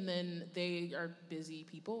me, and then they are busy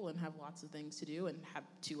people and have lots of things to do and have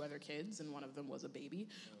 2 other kids, and one of them was a baby.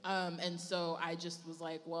 And so I just was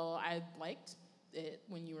like, well, I liked it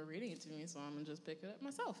when you were reading it to me, so I'm gonna just pick it up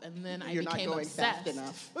myself. And then I You're not became going obsessed. fast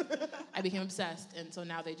enough. I became obsessed, and so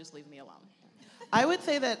now they just leave me alone. I would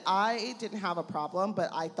say that I didn't have a problem, but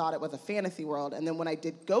I thought it was a fantasy world. And then when I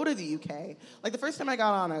did go to the UK, like the first time I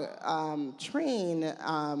got on a train,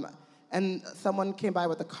 and someone came by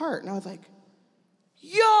with a cart, and I was like,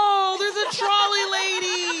 yo, there's a trolley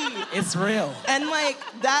lady! It's real. And like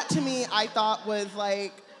that to me, I thought was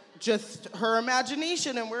like just her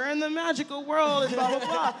imagination, and we're in the magical world, and blah, blah,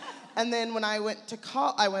 blah. And then when I went to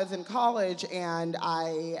I was in college, and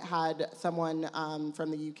I had someone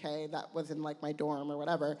from the UK that was in like my dorm or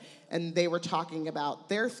whatever, and they were talking about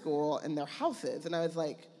their school and their houses, and I was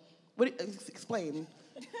like, explain.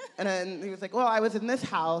 And then he was like, well, I was in this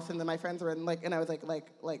house, and then my friends were in like, and I was like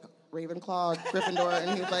Ravenclaw, Gryffindor,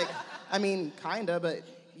 and he was like, I mean, kinda, but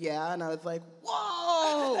yeah, and I was like,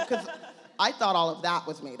 whoa, because I thought all of that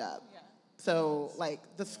was made up. So, like,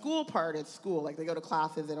 the school part is school. Like, they go to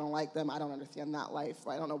classes, they don't like them. I don't understand that life.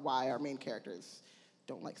 I don't know why our main characters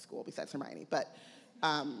don't like school, besides Hermione. But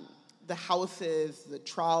the houses, the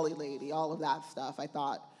trolley lady, all of that stuff, I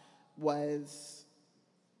thought was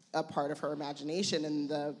a part of her imagination. And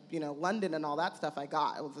the, London and all that stuff I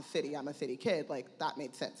got. It was a city. I'm a city kid. Like, that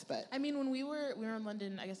made sense. But I mean, when we were in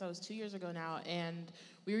London, I guess that was 2 years ago now, and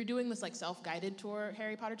we were doing this like self-guided tour,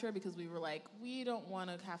 Harry Potter tour, because we were like, we don't want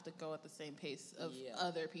to have to go at the same pace of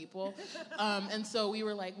other people. And so we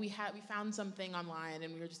were like, we found something online,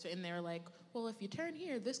 and we were just in there like, well, if you turn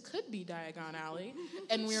here, this could be Diagon Alley.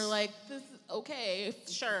 And we were like, this is okay,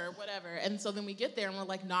 sure, whatever. And so then we get there, and we're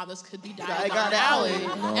like, nah, this could be Diagon Alley.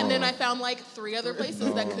 No. And then I found like 3 other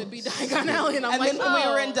places that could be Diagon Alley, and I'm and like, then when we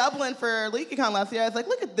were in Dublin for LeakyCon last year, I was like,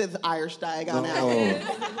 look at this Irish Diagon Alley.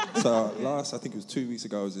 So I think it was 2 weeks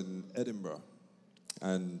ago, I was in Edinburgh,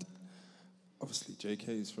 and obviously JK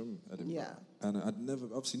is from Edinburgh. Yeah. And I'd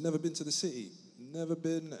never been to the city, never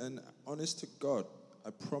been, and honest to God, I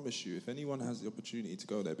promise you, if anyone has the opportunity to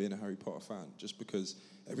go there, being a Harry Potter fan, just because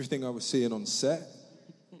everything I was seeing on set,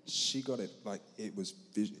 she got it, like, it was,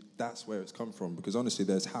 that's where it's come from, because honestly,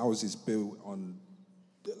 there's houses built on,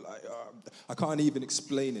 like, I can't even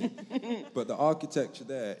explain it, but the architecture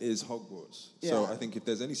there is Hogwarts. So I think if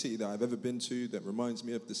there's any city that I've ever been to that reminds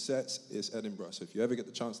me of the sets, it's Edinburgh. So if you ever get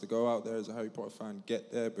the chance to go out there as a Harry Potter fan,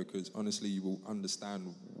 get there, because honestly, you will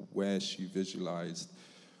understand where she visualized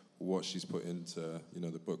what she's put into,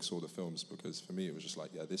 the books or the films, because for me it was just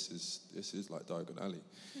like, this is like Diagon Alley.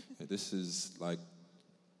 This is like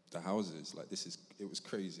the houses, like it was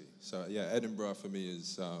crazy. So yeah, Edinburgh for me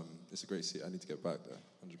is it's a great city. I need to get back there,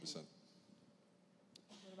 100%.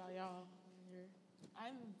 What about y'all?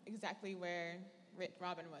 I'm exactly where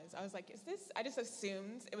Robin was. I was like, I just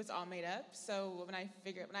assumed it was all made up. So when I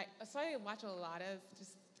watch a lot of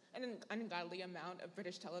just an ungodly amount of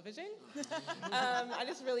British television. I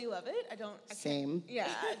just really love it. Same. Yeah.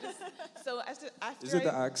 Is it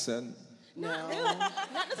the accent? No.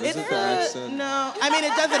 Not Is necessarily. it the accent? No. I mean,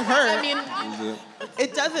 it doesn't hurt. I mean,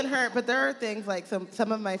 it doesn't hurt, but there are things like some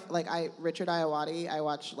of my, like Richard Ayoade, I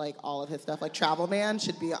watch like all of his stuff. Like Travel Man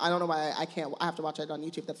should be, I don't know why I have to watch it on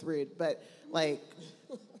YouTube, that's rude. But like,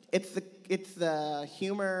 it's the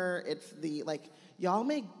humor, it's the like, y'all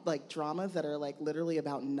make like dramas that are like literally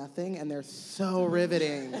about nothing, and they're so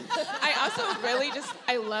riveting. I also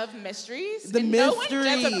I love mysteries. The and mysteries. No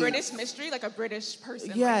one does a British mystery like a British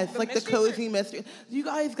person. Yes, like the mysteries cozy mystery. You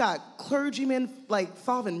guys got clergymen like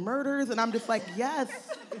solving murders, and I'm just like, yes.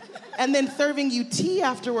 And then serving you tea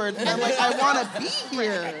afterwards, and I'm like, I want to be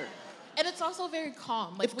here. and it's also very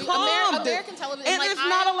calm. Like It's calm. American television, and like, there's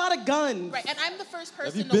not a lot of guns. Right, and I'm the first you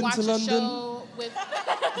person to been watch to a London? show with.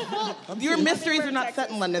 Your mysteries are not set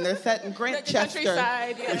in London. They're set in Grantchester.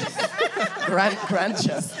 countryside. Yeah.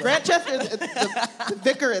 Grantchester. Grantchester, the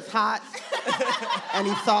vicar is hot, and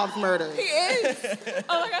he solves murders. He is.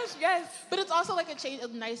 Oh my gosh, yes. But it's also like a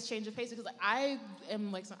nice change of pace, because I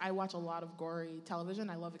watch a lot of gory television.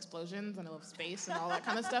 I love explosions and I love space and all that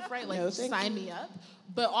kind of stuff, right? Like, No, thank sign me up.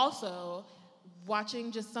 But also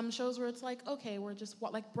watching just some shows where it's like, okay, we're just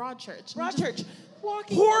like Broadchurch. Broadchurch.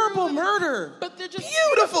 Walking Horrible through, murder. but they're just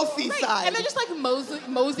Beautiful right. seaside. And they're just like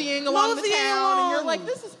moseying along the town, and you're like,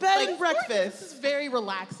 this is bed like, and breakfast. This is very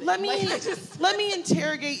relaxing. Let me Like, let me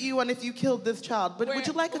interrogate you on if you killed this child. But would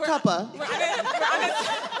you like a cuppa?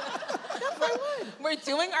 We're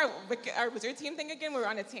doing our wizard team thing again. We're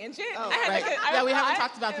on a tangent. Oh, I had we haven't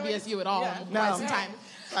talked about the BSU at all Yeah. in No. quite some time.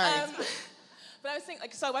 Sorry. But I was saying,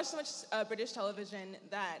 so I watched so much British television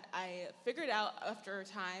that I figured out after a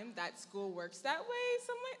time that school works that way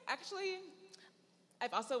somewhat. Actually,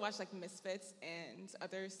 I've also watched like Misfits and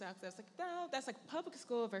other stuff that's like, no, that's like public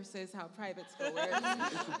school versus how private school works.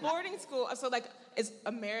 Boarding school, so like, is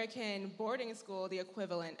American boarding school the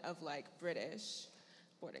equivalent of like British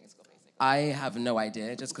boarding school, basically? I have no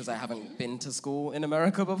idea, just because I haven't been to school in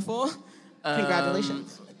America before.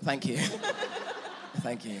 Congratulations. Thank you.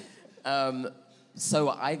 Thank you. So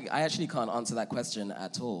I actually can't answer that question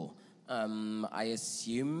at all. I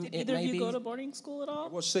assume Did it either may of you be. go to boarding school at all?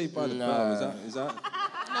 What's Saved by the Bell? Is that?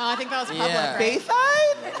 No, I think that was public. Yeah. Right?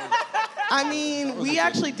 Bayside? I mean, we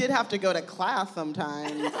actually did have to go to class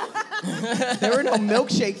sometimes. There were no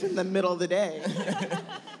milkshakes in the middle of the day.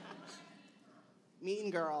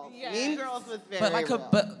 Mean Girls. Yes. Mean Girls was very But like real.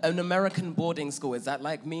 but an American boarding school, is that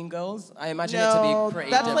like Mean Girls? I imagine it No, to be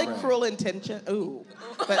pretty that's different. like Cruel Intention. Ooh.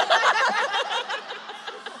 But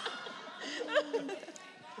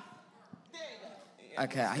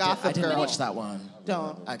Okay, I Gossip didn't Girl. watch that one.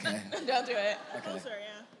 don't. Okay. Don't do it.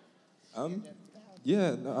 Okay.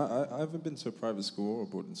 Yeah, no, I haven't been to a private school or a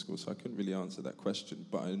boarding school, so I couldn't really answer that question.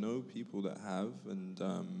 But I know people that have, and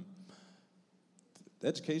the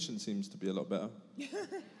education seems to be a lot better.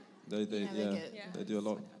 They do a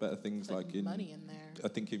lot better things, like in money in there. I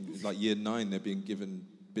think in like year 9 they're being given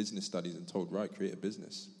business studies and told, right, create a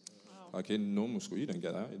business. Like in normal school, you don't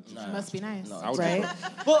get that. Must be nice. No. Right?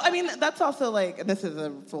 Well, I mean, that's also like, and this is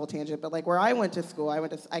a full tangent, but like where I went to school,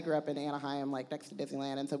 I grew up in Anaheim, like next to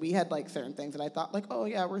Disneyland, and so we had like certain things that I thought like, oh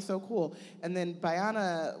yeah, we're so cool. And then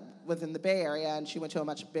Bayana was in the Bay Area, and she went to a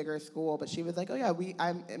much bigger school, but she was like, oh yeah,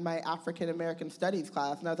 I'm in my African American Studies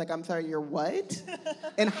class, and I was like, I'm sorry, you're what?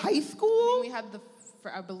 In high school? We had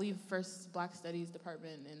I believe, first Black Studies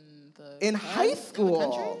department in high school. In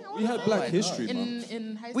the country? We had Black History Month.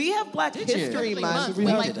 In high school. We have Black History Month. We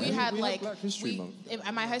had Black History Month.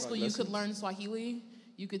 At my high school, you could learn Swahili.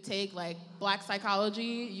 You could take like Black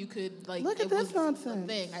psychology. You could like. Look at this nonsense.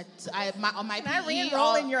 Thing. On my Can I PE,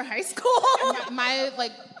 re-enroll in your high school? my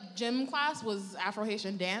like gym class was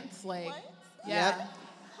Afro-Haitian dance. Like, What? yeah. Yep.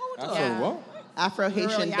 Afro what? Afro-Haitian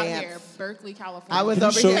Really out here, dance. Berkeley, California. I was Can you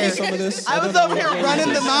over show me here. some of this? I was over here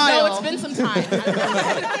running the mile. No, it's been some time.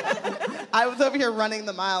 I was over here running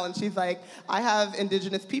the mile, and she's like, I have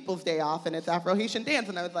Indigenous Peoples Day off, and it's Afro-Haitian dance.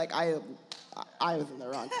 And I was like, I was in the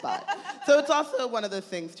wrong spot. So it's also one of those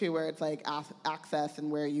things, too, where it's like access and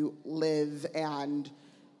where you live and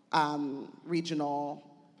regional,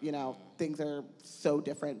 things are so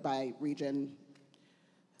different by region.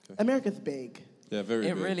 Okay. America's big. Yeah, very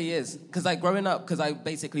It big. really is. Because like growing up, because I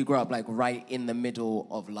basically grew up like right in the middle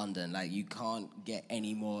of London. Like you can't get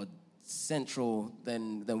any more central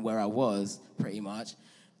than where I was, pretty much.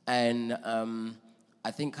 And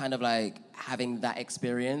I think kind of like having that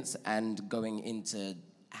experience and going into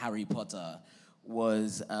Harry Potter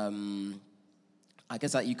was, I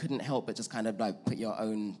guess like you couldn't help but just kind of like put your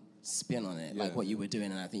own spin on it, like what you were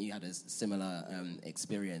doing, and I think you had a similar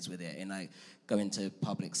experience with it. And like going to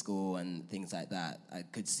public school and things like that, I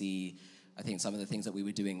could see, I think some of the things that we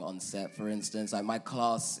were doing on set, for instance, like my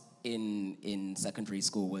class in secondary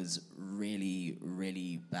school was really,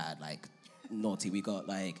 really bad, like naughty. We got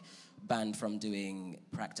like banned from doing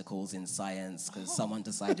practicals in science because someone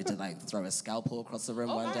decided to like throw a scalpel across the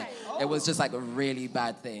room one day. It was just like really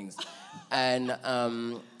bad things. And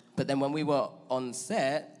but then when we were on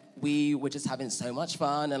set, we were just having so much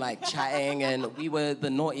fun and like chatting, and we were the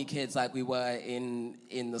naughty kids like we were in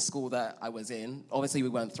the school that I was in. Obviously we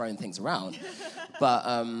weren't throwing things around, but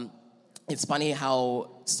it's funny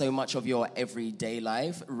how so much of your everyday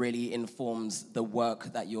life really informs the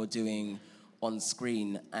work that you're doing on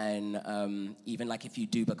screen. And even like if you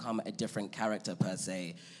do become a different character per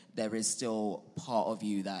se, there is still part of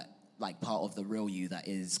you that, like part of the real you that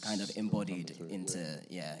is kind of embodied into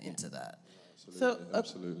that.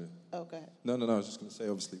 Absolutely. Oh, go ahead. No, I was just going to say,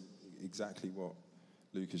 obviously, exactly what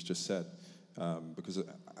Luke has just said. Because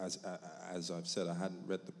as I've said, I hadn't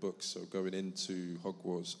read the books, so going into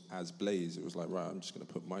Hogwarts as Blaise, it was like, right, I'm just going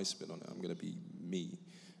to put my spin on it. I'm going to be me.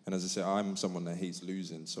 And as I said, I'm someone that hates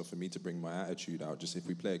losing, so for me to bring my attitude out, just if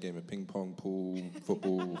we play a game of ping pong, pool,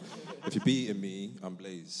 football, if you're beating me, I'm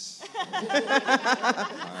Blaise.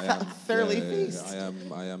 I am thoroughly feast.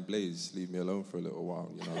 I am Blaise. Leave me alone for a little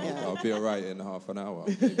while. I'll be all right in half an hour,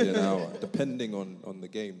 maybe an hour, depending on the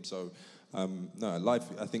game. So, life.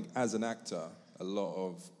 I think as an actor, a lot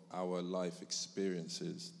of our life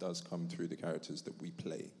experiences does come through the characters that we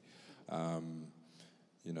play.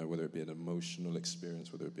 Whether it be an emotional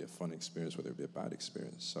experience, whether it be a fun experience, whether it be a bad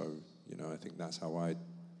experience. So, I think that's how I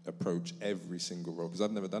approach every single role, because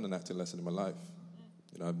I've never done an acting lesson in my life.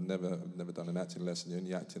 I've never done an acting lesson. The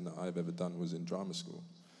only acting that I've ever done was in drama school.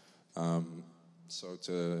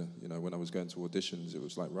 So when I was going to auditions, it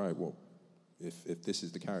was like, right, what if this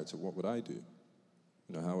is the character, what would I do?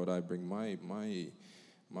 How would I bring my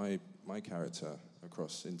character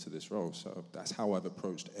across into this role? So that's how I've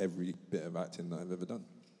approached every bit of acting that I've ever done.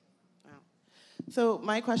 Wow. So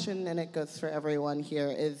my question, and it goes for everyone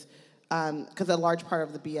here, is because a large part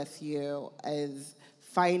of the BSU is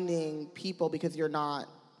finding people, because you're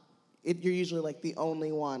usually like the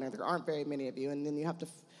only one, or there aren't very many of you, and then you have to,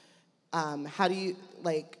 how do you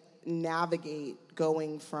like navigate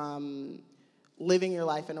going from living your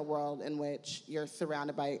life in a world in which you're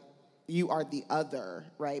surrounded by, you are the other,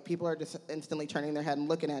 right? People are just instantly turning their head and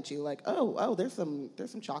looking at you like, oh, there's some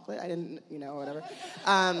chocolate. I didn't, whatever.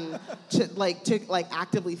 to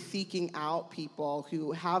actively seeking out people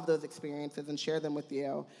who have those experiences and share them with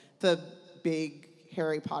you. The big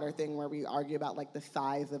Harry Potter thing where we argue about like the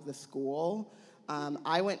size of the school.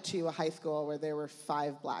 I went to a high school where there were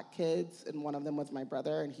 5 black kids, and one of them was my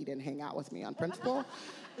brother, and he didn't hang out with me on principle.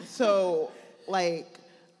 So,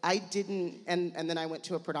 I didn't, and then I went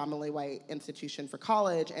to a predominantly white institution for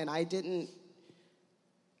college, and I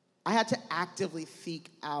had to actively seek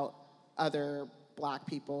out other black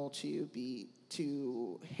people to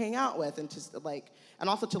hang out with, and and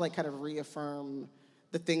also to kind of reaffirm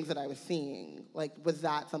the things that I was seeing. Like, was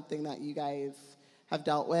that something that you guys have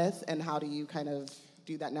dealt with, and how do you kind of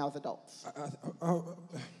do that now as adults?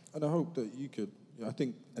 And I hope that you could, I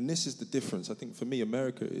think, and this is the difference. I think for me,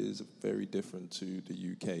 America is very different to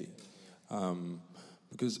the UK.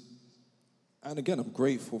 Because, and again, I'm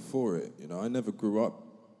grateful for it. You know, I never grew up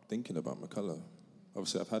thinking about my color.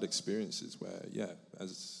 Obviously, I've had experiences where,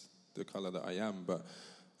 as the color that I am, but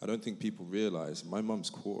I don't think people realize my mum's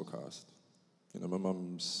quarter caste. You know, my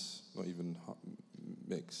mum's not even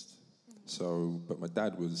mixed. So, but my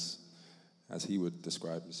dad was, as he would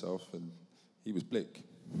describe himself, and he was Blick.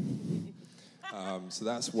 So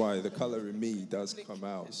that's why the color in me does come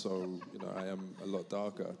out. So, you know, I am a lot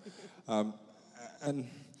darker. And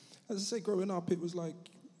as I say, growing up, it was like,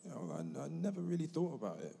 you know, I never really thought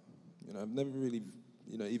about it. You know, I've never really,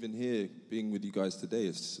 you know, even here, being with you guys today,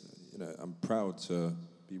 it's, you know, I'm proud to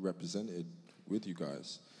be represented with you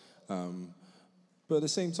guys. But at the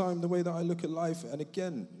same time, the way that I look at life, and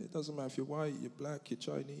again, it doesn't matter if you're white, you're black, you're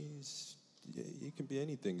Chinese, you can be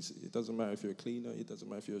anything. It doesn't matter if you're a cleaner, it doesn't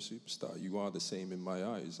matter if you're a superstar. You are the same in my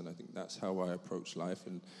eyes, and I think that's how I approach life.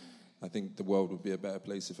 And I think the world would be a better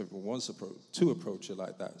place if everyone was to approach it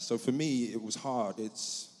like that. So for me, it was hard.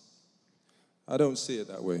 I don't see it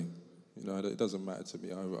that way. You know, it doesn't matter to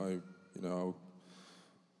me. I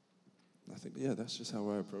think, that's just how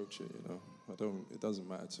I approach it, you know. It doesn't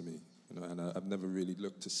matter to me, you know, and I've never really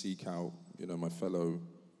looked to seek out, you know, my fellow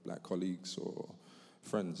black colleagues or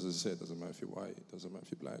friends. As I said, it doesn't matter if you're white, it doesn't matter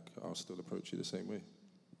if you're black, I'll still approach you the same way.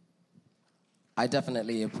 I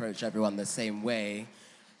definitely approach everyone the same way.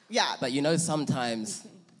 Yeah. But you know, sometimes,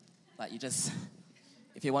 like, you just,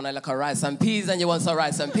 if you want to, like, a rice and peas, then you want some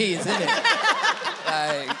rice and peas, isn't it?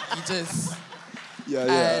 Like, you just...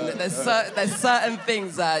 And there's certain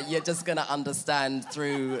things that you're just going to understand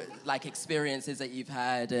through, like, experiences that you've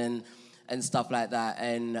had and stuff like that.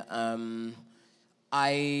 And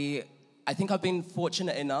I think I've been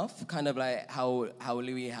fortunate enough, kind of like how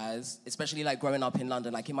Louis has, especially, like, growing up in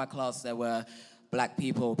London. Like, in my class, there were black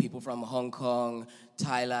people from Hong Kong,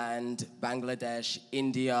 Thailand, Bangladesh,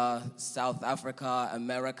 India, South Africa,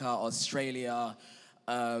 America, Australia,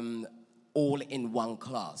 all in one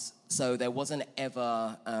class. So there wasn't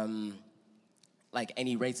ever, like,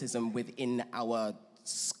 any racism within our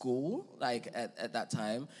school, like, at that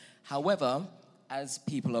time. However, as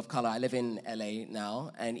people of color, I live in LA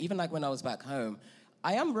now, and even, like, when I was back home,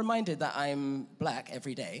 I am reminded that I'm black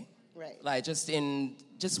every day. Right. Like, just in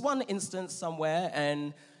one instance somewhere,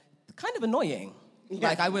 and kind of annoying. Yeah.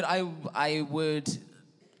 Like, I would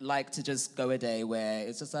like to just go a day where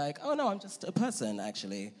it's just like, oh no, I'm just a person,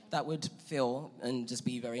 actually. That would feel and just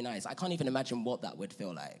be very nice. I can't even imagine what that would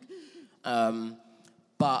feel like.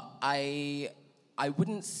 But I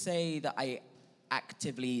wouldn't say that I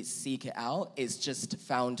actively seek it out. It's just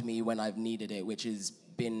found me when I've needed it, which has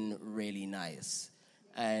been really nice.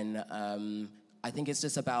 And I think it's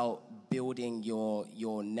just about building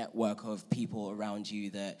your network of people around you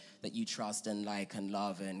that you trust and like and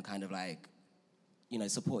love and kind of like, you know,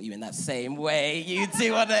 support you in that same way you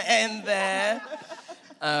do want to end there.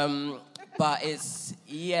 But it's,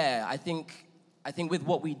 I think with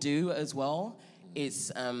what we do as well, it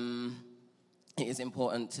is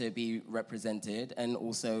important to be represented, and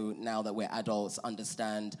also now that we're adults,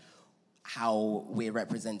 understand how we're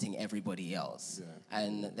representing everybody else. Yeah.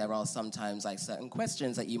 And there are sometimes like certain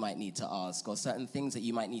questions that you might need to ask, or certain things that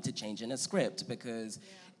you might need to change in a script because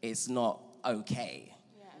it's not okay.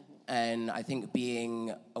 And I think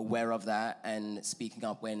being aware of that and speaking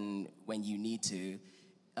up when you need to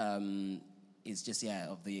is just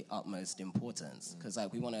of the utmost importance, because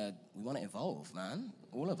like we want to evolve, man,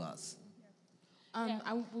 all of us.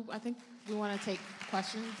 I think we want to take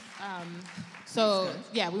questions.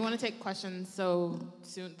 We want to take questions. So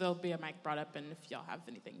soon there'll be a mic brought up, and if y'all have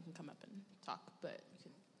anything, you can come up and talk. But you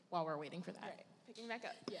can, while we're waiting for that. Right. Picking back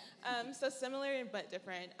up. Yeah. So similar but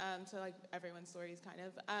different to like everyone's stories, kind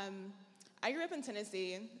of. I grew up in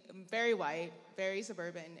Tennessee, very white, very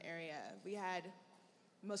suburban area. We had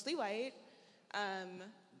mostly white,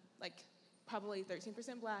 like probably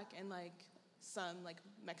 13% black, and like some like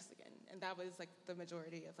Mexican, and that was like the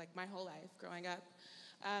majority of like my whole life growing up.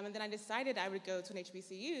 And then I decided I would go to an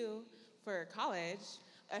HBCU for college,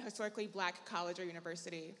 a historically black college or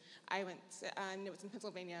university. I went to, and it was in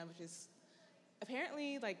Pennsylvania, which is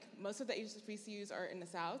apparently, like, most of the HBCUs are in the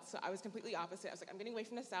South, so I was completely opposite. I was like, I'm getting away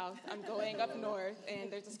from the South, I'm going up north,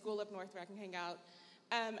 and there's a school up north where I can hang out.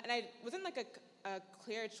 And I wasn't, like, a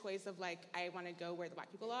clear choice of, like, I want to go where the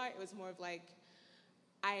black people are. It was more of, like,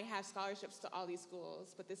 I have scholarships to all these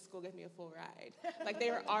schools, but this school gave me a full ride. Like,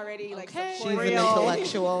 they were already, like, She's supporting an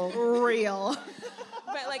intellectual. Real.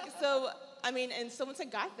 But, like, so, I mean, and so once I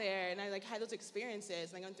got there and I, like, had those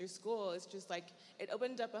experiences and I went through school, it's just, like, it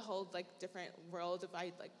opened up a whole, like, different world of,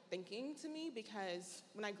 like, thinking to me, because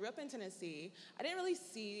when I grew up in Tennessee, I didn't really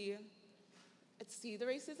see the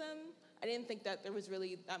racism. I didn't think that there was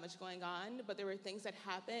really that much going on, but there were things that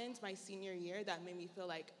happened my senior year that made me feel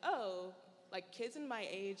like, oh, like, kids in my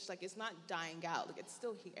age, like, it's not dying out, like, it's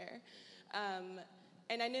still here.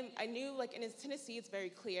 And I knew, like, in Tennessee, it's very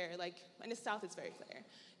clear, like, in the South, it's very clear.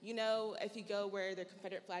 You know, if you go where the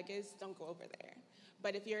Confederate flag is, don't go over there.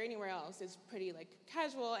 But if you're anywhere else, it's pretty, like,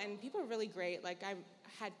 casual, and people are really great. Like, I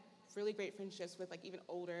had really great friendships with, like, even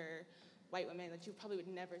older white women that you probably would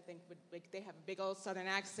never think would, like, they have a big old Southern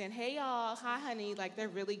accent. Hey, y'all, hi, honey. Like, they're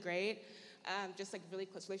really great. Just, like, really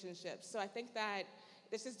close relationships. So I think that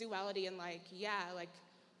there's this duality in, like, yeah, like,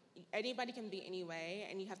 anybody can be any way,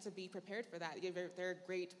 and you have to be prepared for that. There are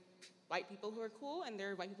great white people who are cool, and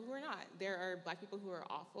there are white people who are not. There are black people who are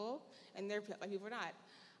awful, and there are black people who are not.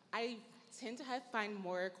 I tend to find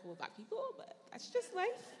more cool black people, but that's just life.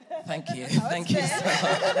 Thank you. Thank you so much.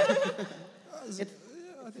 It's the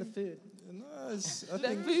food.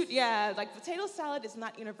 The food, yeah, like, potato salad is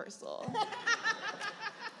not universal.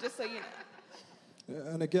 Just so you know.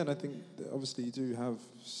 And again, I think that obviously you do have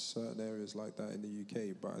certain areas like that in the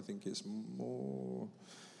UK, but I think it's more,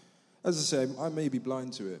 as I say, I may be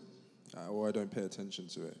blind to it, or I don't pay attention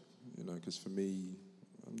to it, you know, because for me,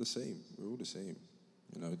 I'm the same. We're all the same.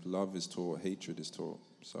 You know, love is taught, hatred is taught.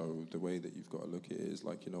 So the way that you've got to look at it is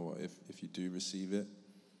like, you know what, if you do receive it,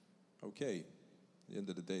 okay. At the end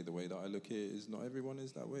of the day, the way that I look at it is not everyone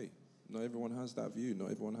is that way. Not everyone has that view.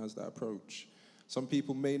 Not everyone has that approach. Some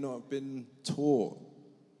people may not have been taught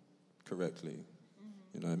correctly.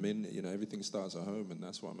 You know, I mean, you know, everything starts at home, and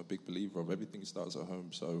that's what I'm a big believer of. Everything starts at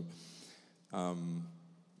home. So,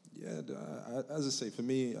 as I say, for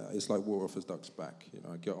me, it's like water off a duck's back. You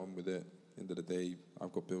know, I get on with it. End of the day,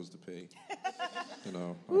 I've got bills to pay. You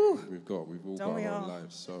know, we've all got our own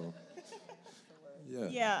lives. So, yeah.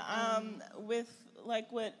 Yeah. With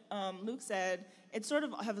like what Luke said, it sort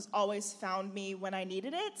of has always found me when I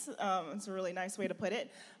needed it. It's a really nice way to put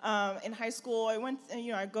it. In high school,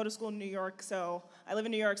 I go to school in New York, so I live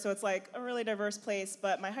in New York, so it's like a really diverse place.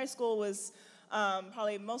 But my high school was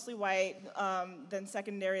probably mostly white. Then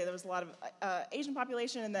secondary, there was a lot of Asian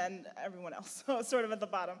population, and then everyone else, so sort of at the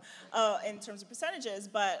bottom in terms of percentages.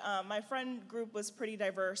 But my friend group was pretty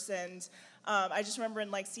diverse, and I just remember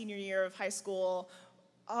in like senior year of high school,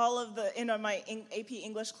 all of my AP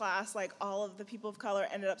English class, like all of the people of color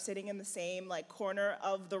ended up sitting in the same like corner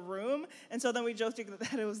of the room, and so then we joked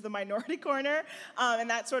that it was the minority corner, and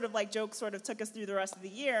that sort of like joke sort of took us through the rest of the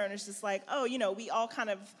year, and it's just like, oh, you know, we all kind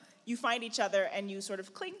of, you find each other and you sort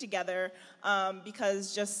of cling together,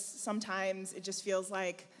 because just sometimes it just feels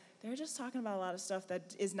like they're just talking about a lot of stuff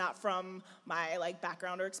that is not from my like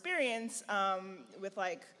background or experience, with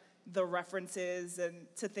like the references and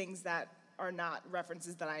to things that are not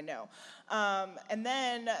references that I know. And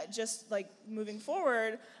then just like moving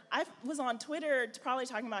forward, I was on Twitter probably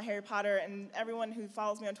talking about Harry Potter, and everyone who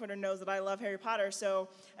follows me on Twitter knows that I love Harry Potter. So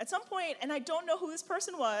at some point, and I don't know who this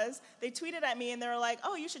person was, they tweeted at me and they were like,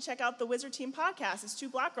 oh, you should check out the Wizard Team podcast. It's two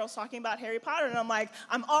black girls talking about Harry Potter. And I'm like,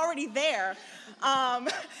 I'm already there.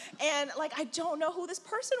 And like, I don't know who this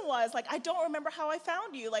person was. Like, I don't remember how I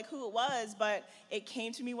found you, like who it was, but it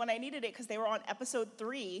came to me when I needed it because they were on episode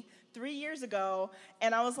 3 years ago,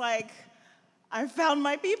 and I was like, I found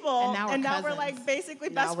my people, and now we're like basically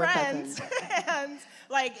best friends, and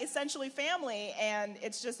like essentially family, and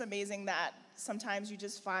it's just amazing that sometimes you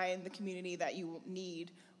just find the community that you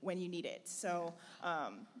need when you need it. So,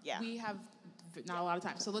 yeah. We have not a lot of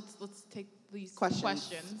time, so let's take these questions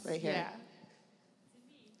questions. right here.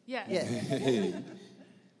 Yeah. Yeah. I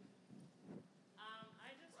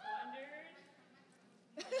just wondered.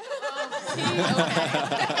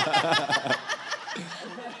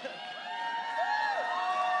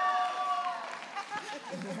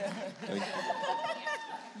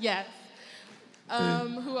 Yes.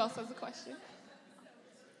 Who else has a question?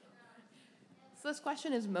 So this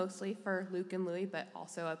question is mostly for Luke and Louie, but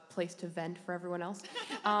also a place to vent for everyone else.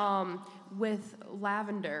 With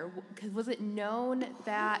Lavender, was it known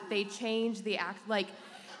that they changed the act, like,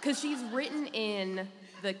 because she's written in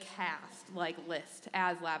the cast, like, list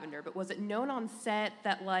as Lavender, but was it known on set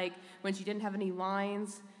that, like, when she didn't have any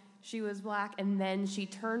lines, she was black, and then she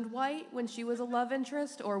turned white when she was a love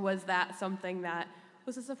interest, or was that something that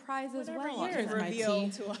was a surprise as well?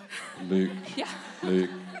 Revealed to us. Luke. Yeah. Luke.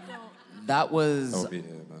 That was I'll be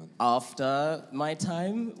here, man. after my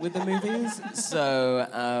time with the movies, so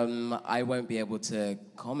I won't be able to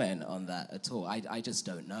comment on that at all. I just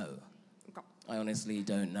don't know. I honestly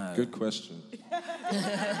don't know. Good question.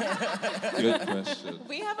 Good question.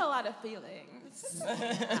 We have a lot of feelings.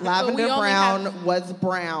 Lavender Brown was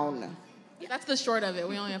brown. That's the short of it.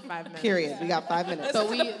 We only have 5 minutes. Period. We got 5 minutes.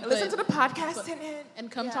 Listen to the podcast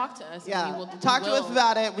and come talk to us. Yeah. We Talk to us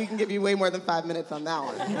about it. We can give you way more than 5 minutes on that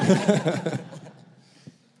one.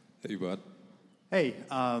 Hey, bud. Hey,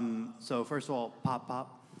 so first of all, pop.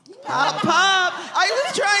 Pop. I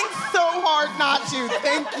was trying so hard not to.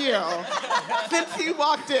 Thank you. Since you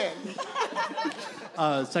walked in.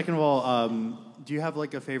 Second of all, do you have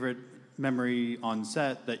like a favorite memory on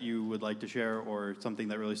set that you would like to share, or something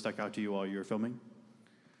that really stuck out to you while you were filming?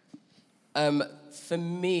 For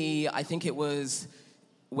me, I think it was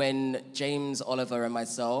when James Oliver and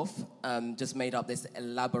myself just made up this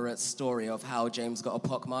elaborate story of how James got a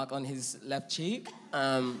pockmark on his left cheek.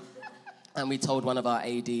 And we told one of our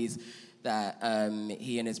ADs that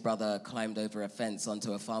he and his brother climbed over a fence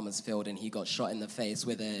onto a farmer's field and he got shot in the face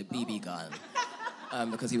with a BB gun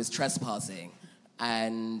because he was trespassing.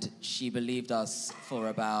 And she believed us for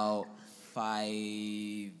about 5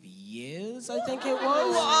 years, I think it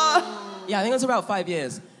was. Yeah, I think it was about 5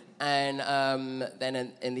 years. And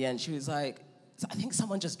then in the end, she was like, I think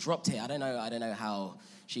someone just dropped it. I don't know how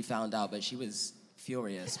she found out, but she was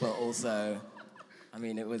furious. But also, I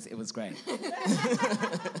mean, it was great.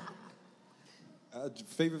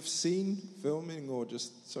 Favorite scene, filming, or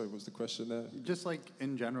just, sorry, what's the question there? Just like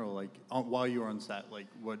in general, like while you were on set, like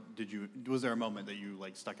was there a moment that you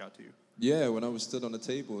like stuck out to you? Yeah, when I was stood on a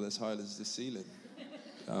table as high as the ceiling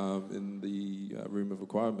in the room of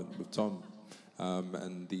requirement with Tom.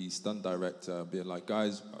 And the stunt director being like,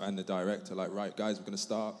 guys, and the director, like, right, guys, we're going to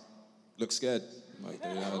start. Look scared. Like,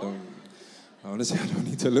 honestly, I don't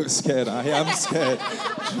need to look scared. I am scared. Do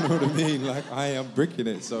you know what I mean? Like, I am bricking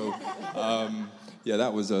it. So, yeah,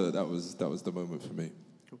 that was the moment for me.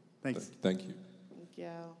 Cool. Thanks. Thank you. Thank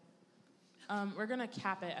you. We're going to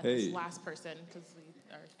cap it at this last person because we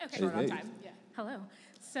are short on time. Yeah. Hello.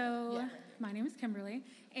 So, my name is Kimberly,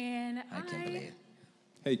 and Hi, Kimberly.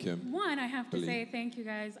 Hey, Kim. One, I have to say thank you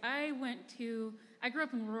guys. I grew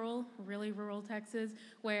up in really rural Texas,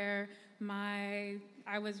 where I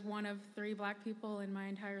was one of 3 Black people in my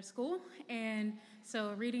entire school. And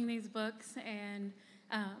so reading these books and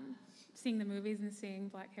seeing the movies and seeing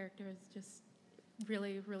Black characters just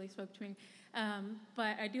really spoke to me.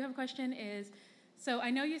 But I do have a question so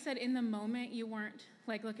I know you said in the moment you weren't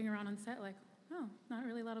like looking around on set like, oh, not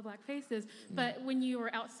really a lot of Black faces. But when you were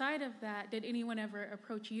outside of that, did anyone ever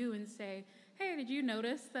approach you and say, hey, did you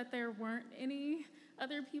notice that there weren't any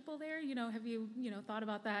other people there? Have you, thought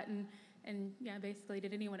about that? And yeah, basically,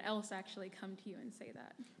 did anyone else actually come to you and say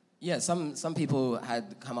that? Yeah, some people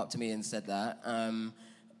had come up to me and said that. And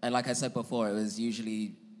like I said before, it was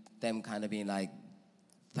usually them kind of being like,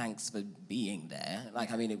 thanks for being there.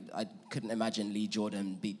 Like, I mean, I couldn't imagine Lee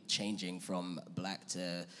Jordan be changing from Black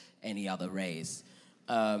to any other race.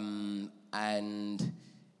 And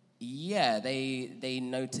yeah, they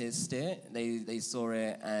noticed it, they saw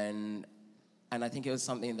it, and I think it was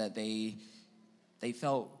something that they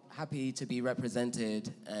felt happy to be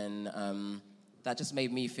represented, and that just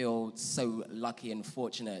made me feel so lucky and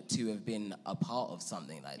fortunate to have been a part of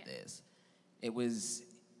something like this. It was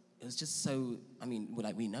just so, I mean,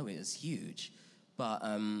 like, we know it is huge, but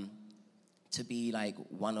to be like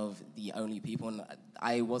one of the only people, and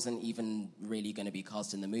I wasn't even really going to be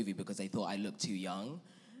cast in the movie because they thought I looked too young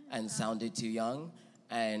and sounded too young,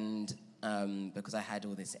 and because I had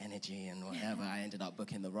all this energy and whatever, I ended up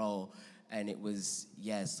booking the role, and it was,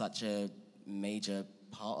 such a major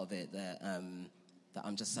part of it that I'm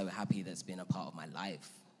just so happy that's been a part of my life,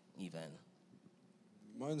 even.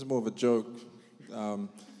 Mine's more of a joke.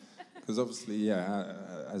 Because obviously,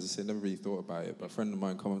 as I said, never really thought about it. But a friend of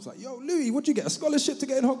mine came and was like, yo, Louis, would you get a scholarship to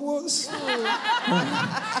get in Hogwarts?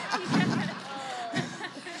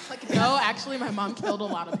 No, actually, my mom killed a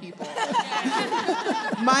lot of people.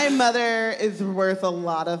 My mother is worth a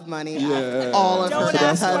lot of money. Yeah. All of her Don't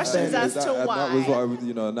ask husbands. questions as to why. That was what I would,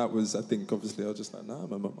 and that was, I think, obviously, I was just like, nah,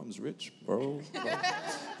 my mum's rich, bro.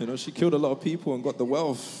 She killed a lot of people and got the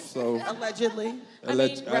wealth, so. Allegedly.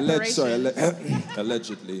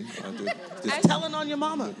 Allegedly. Just telling on your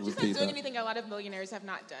mama. She's not doing anything a lot of millionaires have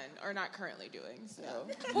not done or not currently doing. So.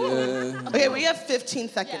 Yeah. Okay, we have 15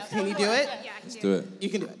 seconds. Yeah. Can you do it? Yeah, I can Let's do do it. it. You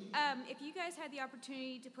can do it. If you guys had the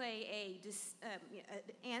opportunity to play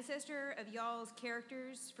an ancestor of y'all's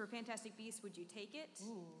characters for Fantastic Beasts, would you take it?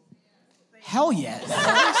 Hell yes.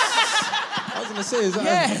 I was going to say,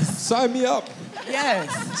 sign me up.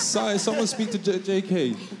 Yes. Someone speak to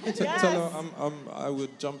JK. Tell her I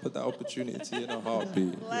would jump at that opportunity in a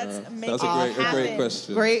heartbeat. Let's make That's a great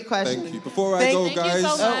question. Great question. Thank you. Before I go, Thank guys, you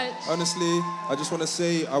so much. honestly, I just want to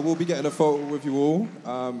say I will be getting a photo with you all.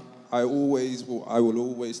 I will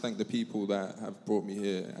always thank the people that have brought me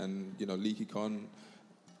here, and LeakyCon.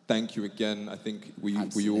 Thank you again. I think we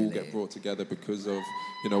all get brought together because of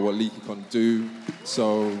what LeakyCon do.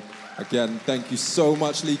 So again, thank you so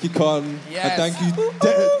much, LeakyCon. Yes. And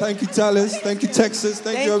thank you, Dallas. Thank you, Texas.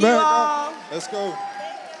 Thank you, America. Let's go.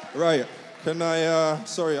 Right. Can I?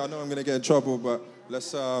 Sorry, I know I'm gonna get in trouble, but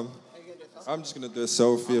let's. I'm just gonna do a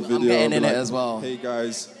selfie, a video. I'm getting in it as well. Hey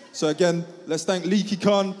guys. So again, let's thank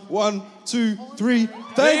LeakyCon. 1, 2, 3.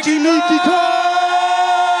 Thank you, LeakyCon!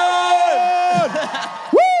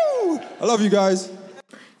 Woo! I love you guys.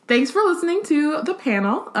 Thanks for listening to the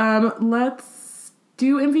panel. Let's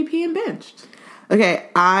do MVP and Benched. Okay,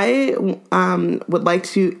 I would like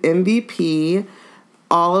to MVP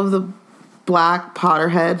all of the Black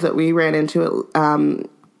Potterheads that we ran into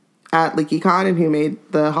at LeakyCon and who made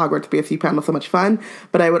the Hogwarts BSU panel so much fun.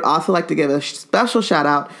 But I would also like to give a special shout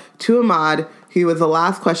out to Ahmad, who was the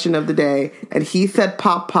last question of the day, and he said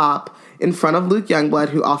 "pop pop" in front of Luke Youngblood,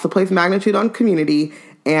 who also plays Magnitude on Community,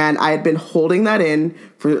 and I had been holding that in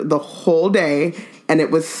for the whole day, and it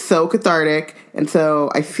was so cathartic. And so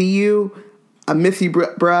I see you, I miss you,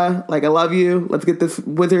 bruh. Like, I love you. Let's get this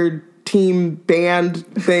wizard team band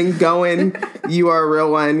thing going. You are a real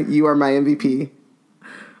one. You are my MVP.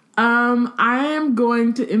 I am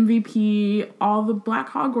going to MVP all the Black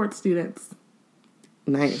Hogwarts students.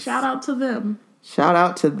 Nice. Shout out to them. Shout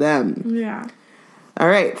out to them. Yeah. All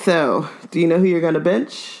right, so do you know who you're going to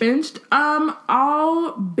bench? Benched?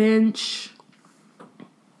 I'll bench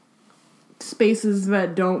spaces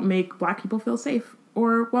that don't make Black people feel safe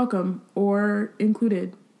or welcome or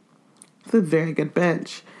included. It's a very good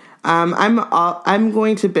bench. I'm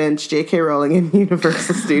going to bench J.K. Rowling in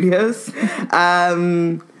Universal Studios.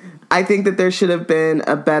 I think that there should have been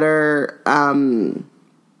a better,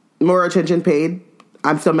 more attention paid.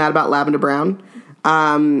 I'm still mad about Lavender Brown.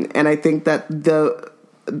 And I think that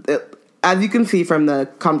as you can see from the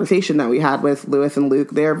conversation that we had with Lewis and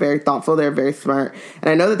Luke, they're very thoughtful, they're very smart. And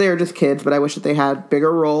I know that they were just kids, but I wish that they had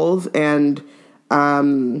bigger roles and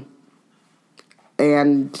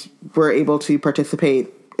were able to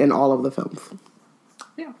participate in all of the films.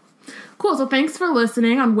 Cool. So thanks for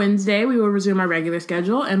listening. On Wednesday, we will resume our regular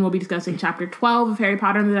schedule, and we'll be discussing Chapter 12 of Harry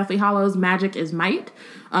Potter and the Deathly Hallows, Magic is Might.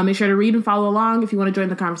 Make sure to read and follow along if you want to join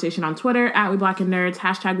the conversation on Twitter, @WeBlackandNerds,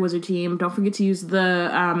 #WizardTeam. Don't forget to use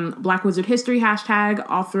the Black Wizard History hashtag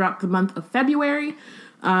all throughout the month of February.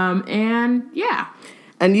 And yeah.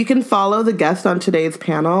 And you can follow the guest on today's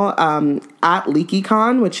panel at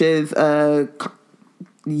LeakyCon, which is a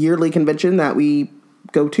yearly convention that we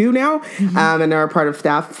go to now, and are a part of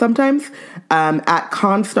staff sometimes, at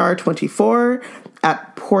Constar24,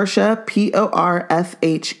 at Portia, PORSHEA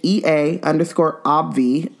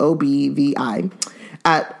 _obvi, OBVI,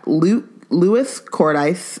 at Lewis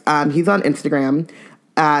Cordice, he's on Instagram,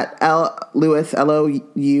 at Lewis, LOUIS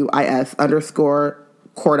 _Cordice,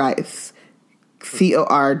 CORDICE,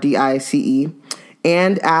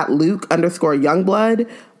 and at Luke _Youngblood,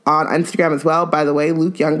 on Instagram as well. By the way,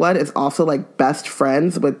 Luke Youngblood is also like best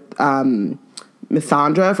friends with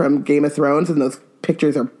Missandra from Game of Thrones, and those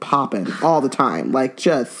pictures are popping all the time. Like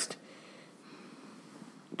just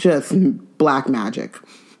black magic.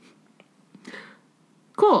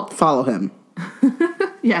 Cool. Follow him.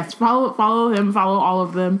 Yes, follow him, follow all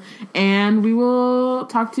of them, and we will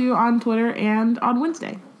talk to you on Twitter and on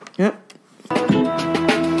Wednesday. Yep.